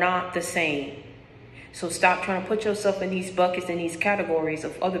you are not the same. So stop trying to put yourself in these buckets and these categories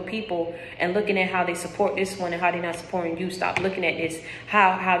of other people and looking at how they support this one and how they're not supporting you. Stop looking at this,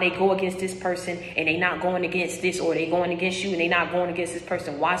 how they go against this person and they not going against this, or they going against you and they not going against this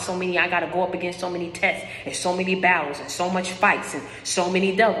person. Why so many? I got to go up against so many tests and so many battles and so much fights and so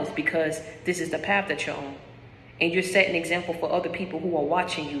many devils, because this is the path that you're on. And you're setting an example for other people who are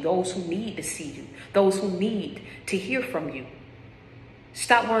watching you, those who need to see you, those who need to hear from you.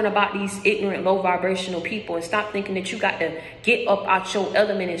 Stop worrying about these ignorant, low vibrational people and stop thinking that you got to get up out your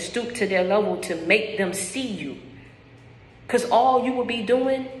element and stoop to their level to make them see you. Because all you will be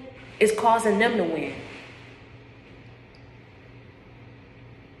doing is causing them to win.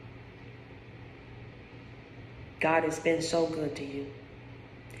 God has been so good to you.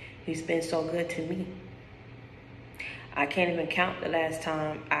 He's been so good to me. I can't even count the last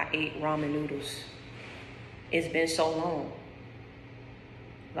time I ate ramen noodles. It's been so long.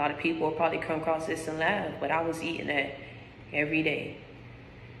 A lot of people will probably come across this and laugh, but I was eating that every day.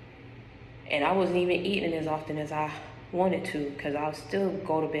 And I wasn't even eating as often as I wanted to, because I would still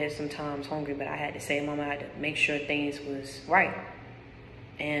go to bed sometimes hungry, but I had to say, Mama, I had to make sure things was right.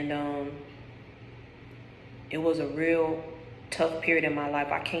 And it was a real tough period in my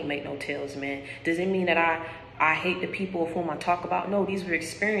life. I can't make no tales, man. Does it mean that I hate the people of whom I talk about? No, these were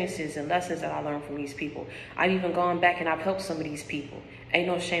experiences and lessons that I learned from these people. I've even gone back and I've helped some of these people. Ain't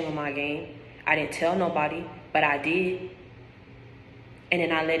no shame in my game. I didn't tell nobody, but I did. And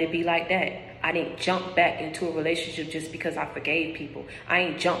then I let it be like that. I didn't jump back into a relationship just because I forgave people. I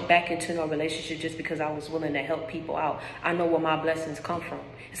ain't jumped back into no relationship just because I was willing to help people out. I know where my blessings come from.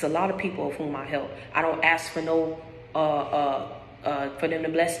 It's a lot of people of whom I help. I don't ask for no for them to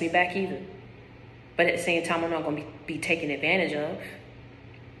bless me back either. But at the same time, I'm not going to be taken advantage of.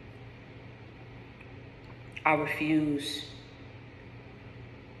 I refuse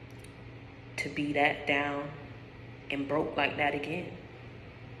to be that down and broke like that again.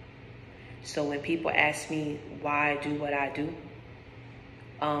 So when people ask me why I do what I do,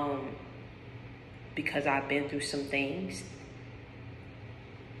 because I've been through some things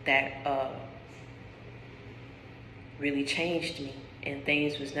that really changed me, and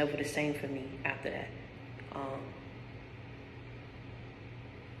things was never the same for me after that.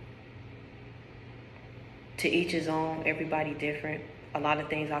 To each his own, everybody different. a lot of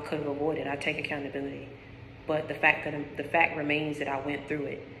things I could have avoided. I take accountability. But the fact remains that I went through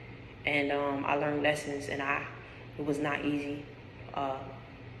it. And I learned lessons, and it was not easy.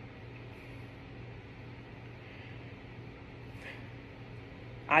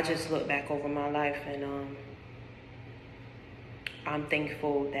 I just look back over my life, and I'm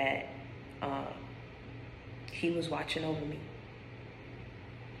thankful that he was watching over me.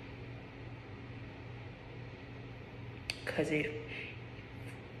 Because it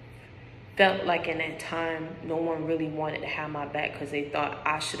felt like in that time, no one really wanted to have my back because they thought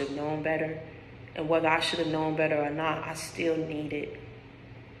I should have known better. And whether I should have known better or not, I still needed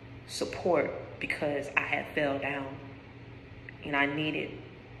support because I had fell down. And I needed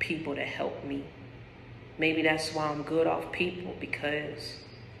people to help me. Maybe that's why I'm good off people, because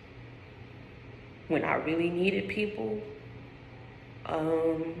when I really needed people,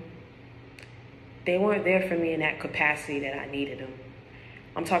 they weren't there for me in that capacity that I needed them.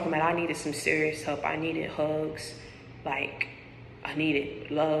 I'm talking about I needed some serious help. I needed hugs. Like, I needed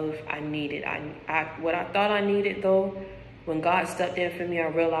love. What I thought I needed, though, when God stepped in for me, I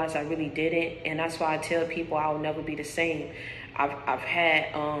realized I really didn't. And that's why I tell people I will never be the same. I've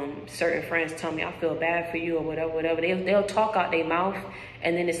had certain friends tell me I feel bad for you or whatever. They'll talk out their mouth,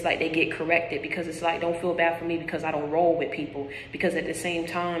 and then it's like they get corrected, because it's like, don't feel bad for me because I don't roll with people. Because at the same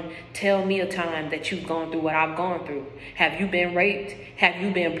time, tell me a time that you've gone through what I've gone through. Have you been raped? Have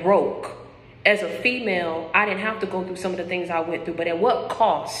you been broke? As a female, I didn't have to go through some of the things I went through, but at what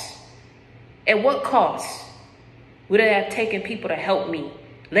cost? At what cost would it have taken people to help me,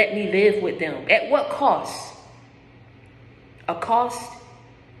 let me live with them? At what cost? A cost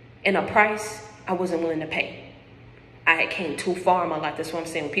and a price I wasn't willing to pay. I had came too far in my life. That's what I'm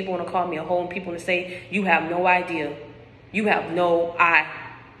saying. When people want to call me a hoe and people want to say, you have no idea. You have no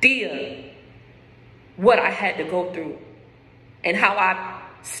idea what I had to go through and how I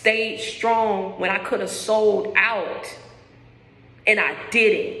stayed strong when I could have sold out, and I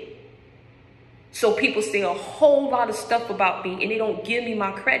didn't. So people say a whole lot of stuff about me and they don't give me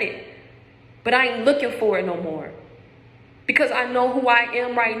my credit, but I ain't looking for it no more. Because I know who I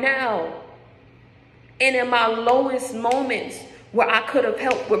am right now. And in my lowest moments where I could have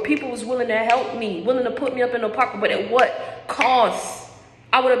helped, where people was willing to help me, willing to put me up in the park, but at what cost?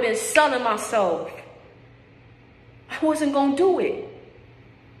 I would have been selling myself. I wasn't going to do it.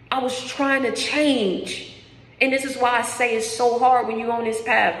 I was trying to change. And this is why I say it's so hard when you're on this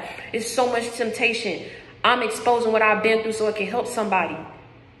path. It's so much temptation. I'm exposing what I've been through so it can help somebody.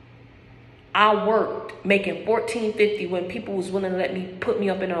 I worked making $14.50 when people was willing to put me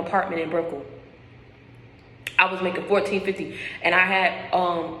up in an apartment in Brooklyn. I was making $14.50, and I had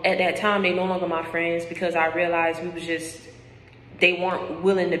at that time, they no longer my friends, because I realized they weren't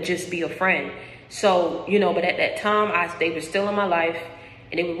willing to just be a friend. So, but at that time, they were still in my life,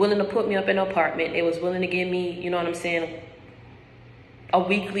 and they were willing to put me up in an apartment. They was willing to give me, a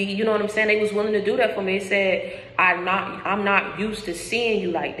weekly, They was willing to do that for me. They said, I'm not used to seeing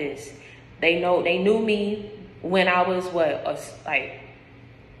you like this. They knew me when I was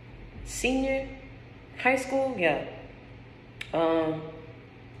senior high school. Yeah.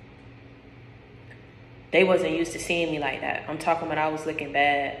 They wasn't used to seeing me like that. I'm talking about I was looking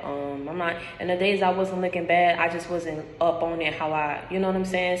bad. And the days I wasn't looking bad, I just wasn't up on it how I,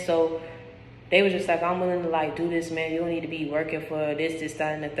 So they were just like, I'm willing to do this, man. You don't need to be working for this,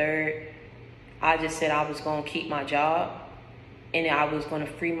 that, and the third. I just said I was going to keep my job. And I was going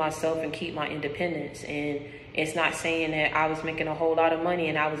to free myself and keep my independence. And it's not saying that I was making a whole lot of money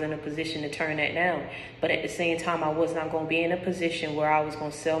and I was in a position to turn that down. But at the same time, I was not going to be in a position where I was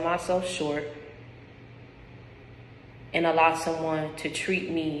going to sell myself short and allow someone to treat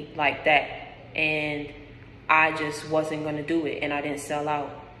me like that. And I just wasn't going to do it. And I didn't sell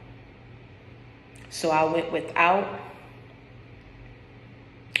out. So I went without.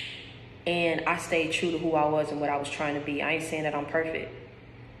 And I stayed true to who I was and what I was trying to be. I ain't saying that I'm perfect.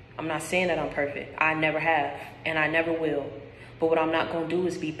 I'm not saying that I'm perfect. I never have, and I never will. But what I'm not going to do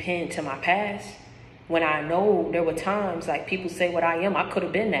is be pinned to my past. When I know there were times, like people say what I am, I could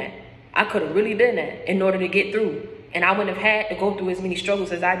have been that. I could have really been that in order to get through. And I wouldn't have had to go through as many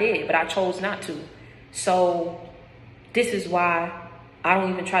struggles as I did, but I chose not to. So this is why I don't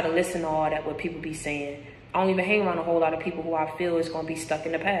even try to listen to all that what people be saying. I don't even hang around a whole lot of people who I feel is going to be stuck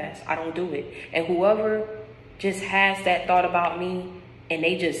in the past. I don't do it. And whoever just has that thought about me and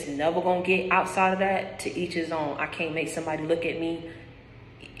they just never going to get outside of that, to each his own. I can't make somebody look at me.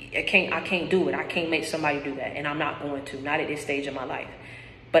 I can't do it. I can't make somebody do that. And I'm not going to. Not at this stage of my life.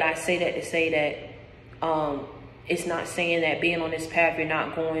 But I say that to say that it's not saying that being on this path, you're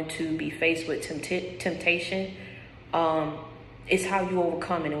not going to be faced with temptation. It's how you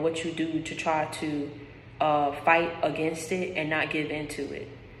overcome it and what you do to try to fight against it and not give into it.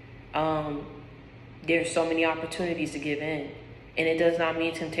 There's so many opportunities to give in. And it does not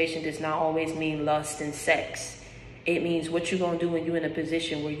mean temptation does not always mean lust and sex. It means what you're going to do when you're in a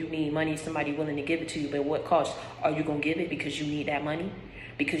position where you need money, somebody willing to give it to you. But what cost? Are you going to give it because you need that money?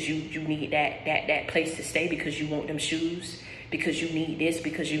 Because you need that place to stay? Because you want them shoes? Because you need this?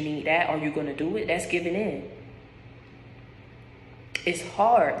 Because you need that? Are you going to do it? That's giving in. It's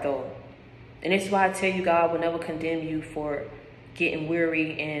hard though. And it's why I tell you, God will never condemn you for getting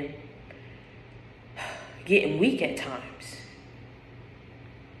weary and getting weak at times.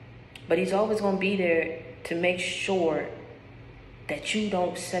 But he's always going to be there to make sure that you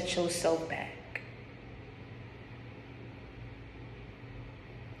don't set yourself back.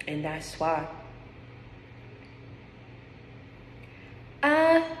 And that's why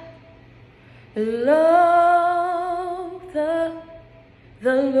I love the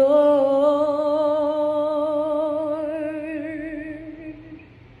Lord.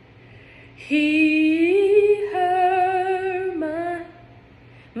 He heard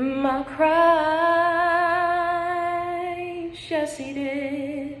my cries, yes he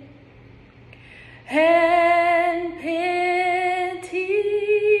did, and pitied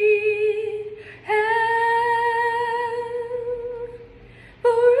every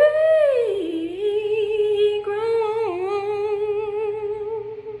groan.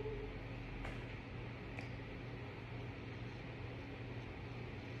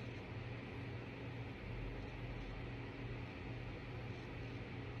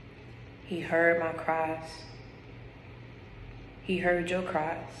 He heard my cries. He heard your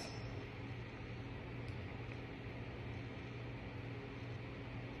cries.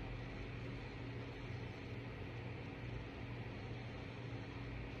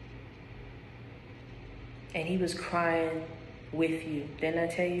 And he was crying with you. Didn't I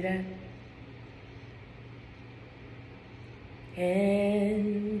tell you that?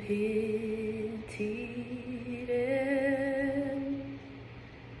 And pitied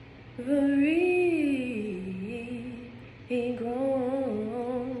every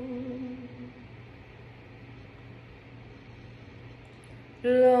groan,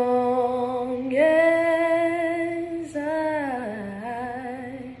 long as I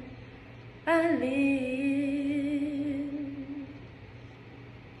live,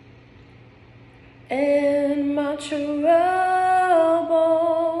 and my troubles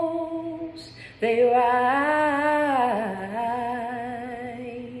they rise,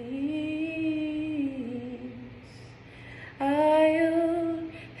 I'll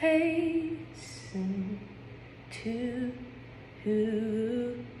hasten to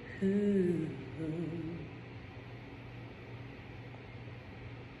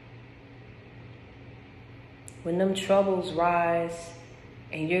when them troubles rise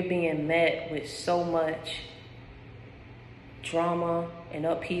and you're being met with so much drama and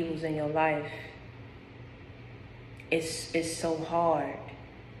upheavals in your life, it's so hard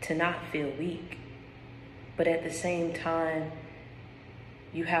to not feel weak. But at the same time,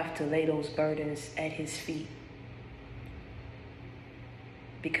 you have to lay those burdens at his feet.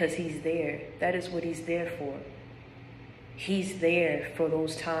 Because he's there. That is what he's there for. He's there for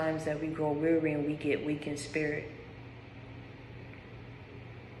those times that we grow weary and we get weak in spirit.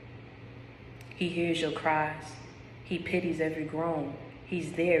 He hears your cries. He pities every groan.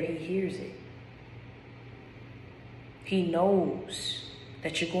 He's there. He hears it. He knows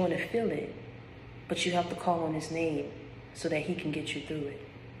that you're going to feel it, but you have to call on his name so that he can get you through it.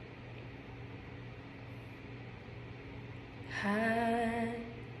 I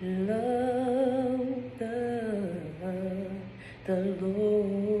love the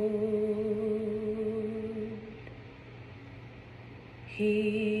Lord.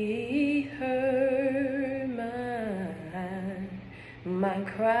 He heard my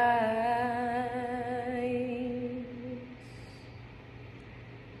cries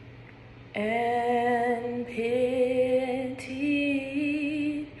and pitied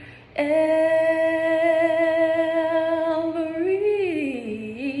every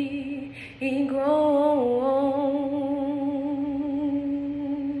groan,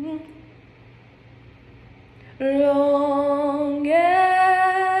 long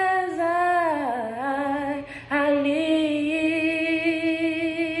as I live,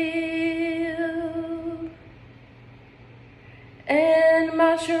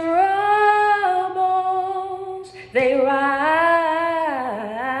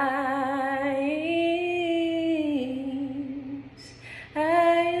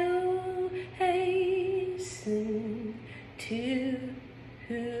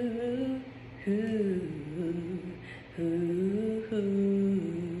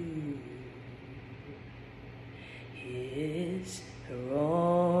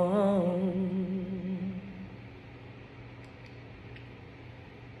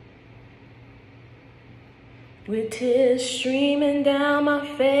 With tears streaming down my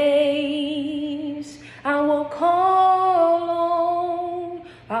face, I'll call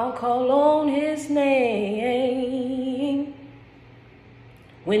on his name.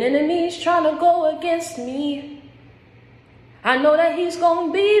 When enemies try to go against me, I know that he's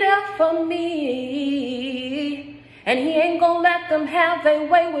gonna be there for me. And he ain't gonna let them have their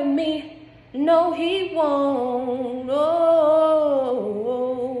way with me. No, he won't. Oh,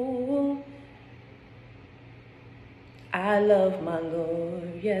 I love my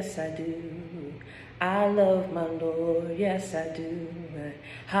Lord, yes I do. I love my Lord, yes I do.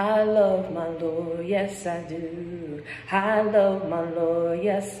 I love my Lord, yes I do. I love my Lord,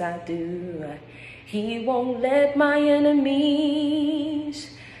 yes I do. He won't let my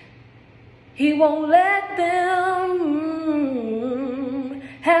enemies, he won't let them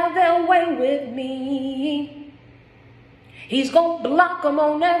have their way with me. He's gonna block them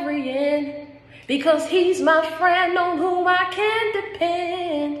on every end, because he's my friend on whom I can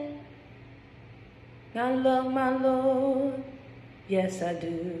depend. I love my Lord, yes I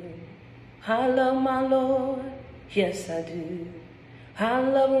do. I love my Lord, yes I do. I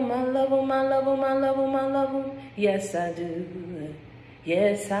love him, I love him, I love him, I love him, I love him, yes I do.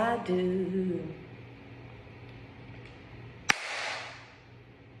 Yes I do.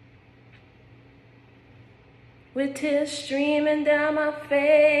 With tears streaming down my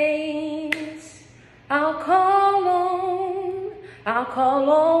face, I'll call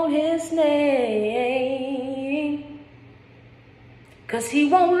on his name. 'Cause he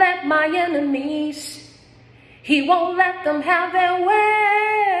won't let my enemies, he won't let them have their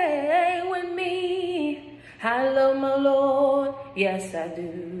way with me. I love my Lord, yes I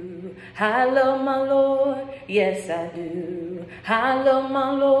do. I love my Lord, yes I do. I love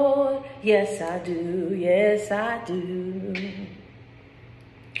my Lord, yes I do, yes I do.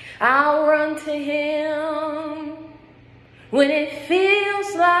 I'll run to him when it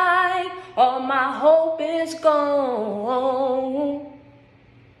feels like all my hope is gone.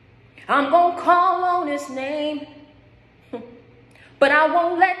 I'm gonna call on his name, but I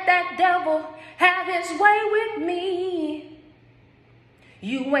won't let that devil have his way with me.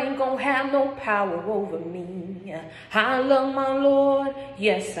 You ain't gonna have no power over me. I love my Lord,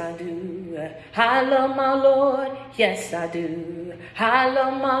 yes I do. I love my Lord, yes I do. I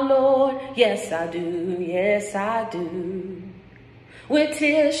love my Lord, yes I do, yes I do. With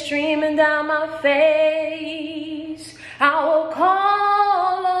tears streaming down my face, I will call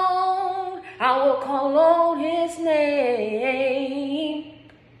on his name.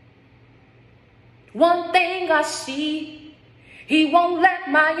 One thing I see, he won't let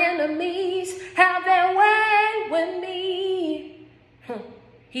my enemies have their way with me.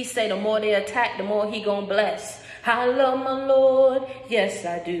 He say the more they attack, the more he gonna bless. I love my Lord, yes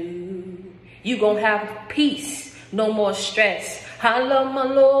I do. You gonna have peace, no more stress. I love my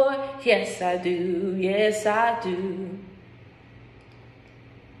Lord, yes I do, yes I do.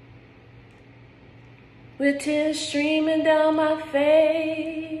 With tears streaming down my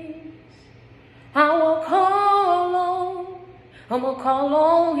face, I'ma call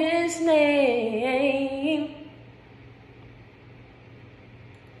on his name.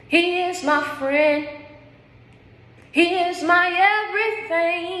 He is my friend, he is my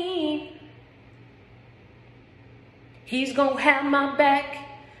everything. He's gonna have my back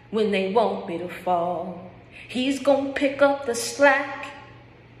when they want me to fall. He's gonna pick up the slack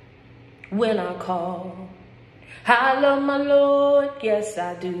when I call. I love my Lord, yes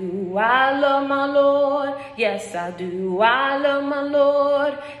I do. I love my Lord, yes I do. I love my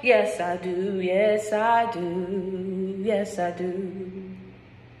Lord, yes I do, yes I do, yes I do.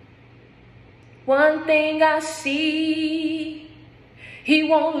 One thing I see, he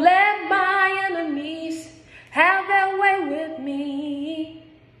won't let my enemies have their way with me.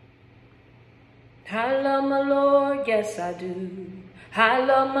 I love my Lord, yes I do. I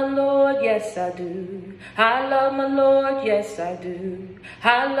love my Lord, yes I do. I love my Lord, yes I do.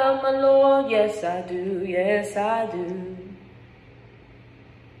 I love my Lord, yes I do, yes I do.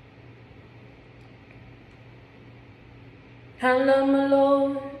 I love my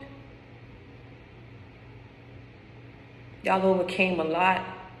Lord. Y'all overcame a lot.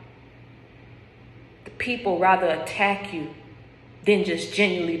 The people rather attack you than just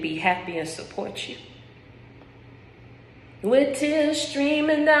genuinely be happy and support you. With tears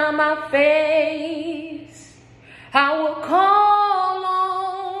streaming down my face, I will call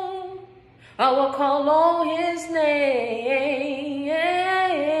on his name.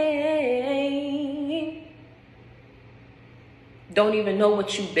 Don't even know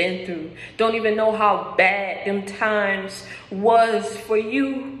what you've been through. Don't even know how bad them times was for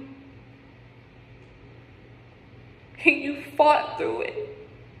you. fought through it.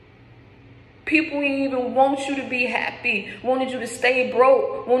 People didn't even want you to be happy, wanted you to stay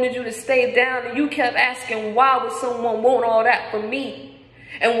broke, wanted you to stay down, and you kept asking, why would someone want all that for me?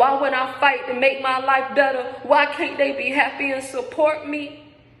 And why when I fight to make my life better, why can't they be happy and support me?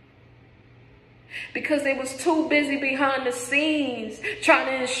 Because they was too busy behind the scenes trying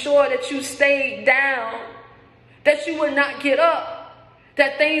to ensure that you stayed down, that you would not get up,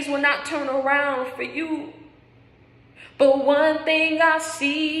 that things would not turn around for you. But one thing I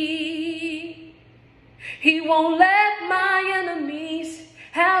see, he won't let my enemies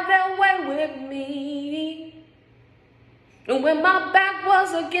have their way with me. And when my back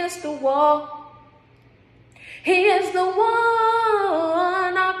was against the wall, he is the one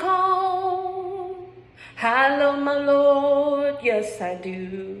I call. I love my Lord, yes I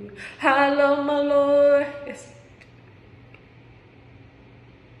do. I love my Lord, yes.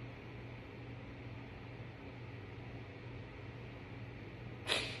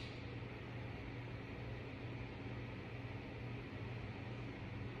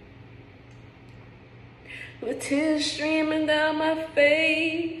 With tears streaming down my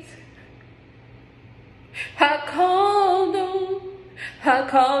face, I called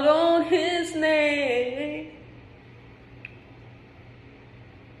on his name.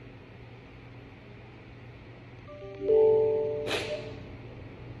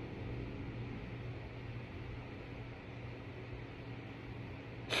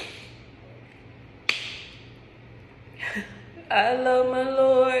 I love my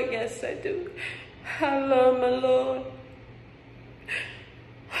Lord, yes I do. I love my Lord.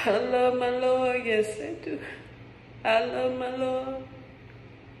 I love my Lord, yes I do. I love my Lord.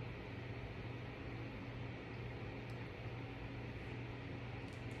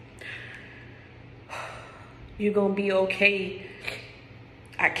 You're gonna be okay.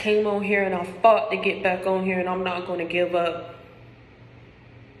 I came on here and I fought to get back on here, and I'm not gonna give up.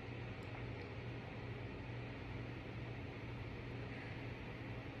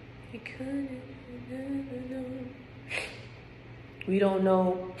 We don't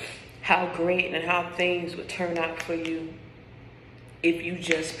know how great and how things would turn out for you if you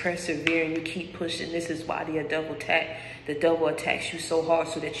just persevere and you keep pushing. This is why the devil attacks you so hard,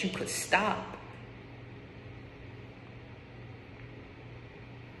 so that you could stop.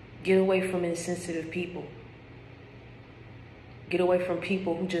 Get away from insensitive people. Get away from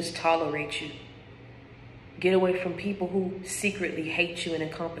people who just tolerate you. Get away from people who secretly hate you and in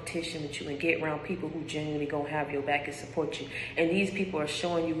competition with you, and get around people who genuinely gonna have your back and support you. And these people are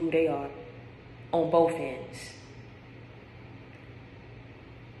showing you who they are on both ends.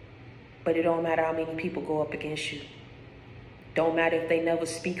 But it don't matter how many people go up against you. Don't matter if they never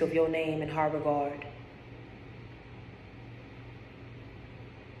speak of your name in high regard.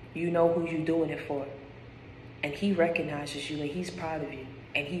 You know who you're doing it for. And he recognizes you, and he's proud of you.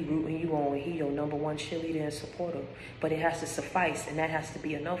 And he rooting you on, and he your number one cheerleader and supporter. But it has to suffice, and that has to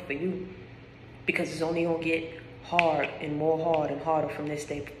be enough for you. Because it's only gonna get hard and more hard and harder from this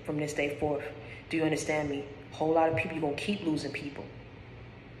day forth. Do you understand me? A whole lot of people, you're gonna keep losing people.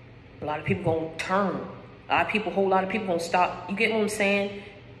 A lot of people gonna turn. A whole lot of people gonna stop. You get what I'm saying?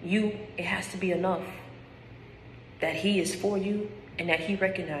 It has to be enough that he is for you and that he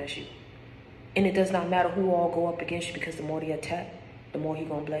recognizes you. And it does not matter who all go up against you, because the more they attack, the more he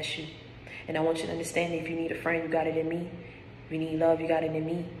gonna bless you. And I want you to understand, if you need a friend, you got it in me. If you need love, you got it in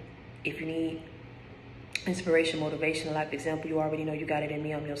me. If you need inspiration, motivation, a life example, you already know you got it in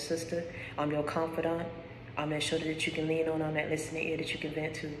me. I'm your sister. I'm your confidant. I'm that shoulder that you can lean on. I'm that listening ear that you can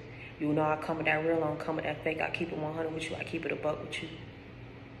vent to. You know I come with that real, I don't come with that fake. I keep it 100 with you. I keep it a buck with you.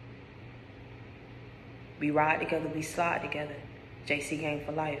 We ride together. We slide together. JC Gang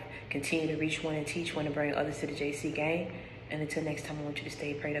for life. Continue to reach one and teach one and bring others to the JC Gang. And until next time, I want you to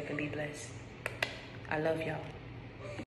stay prayed up and be blessed. I love y'all.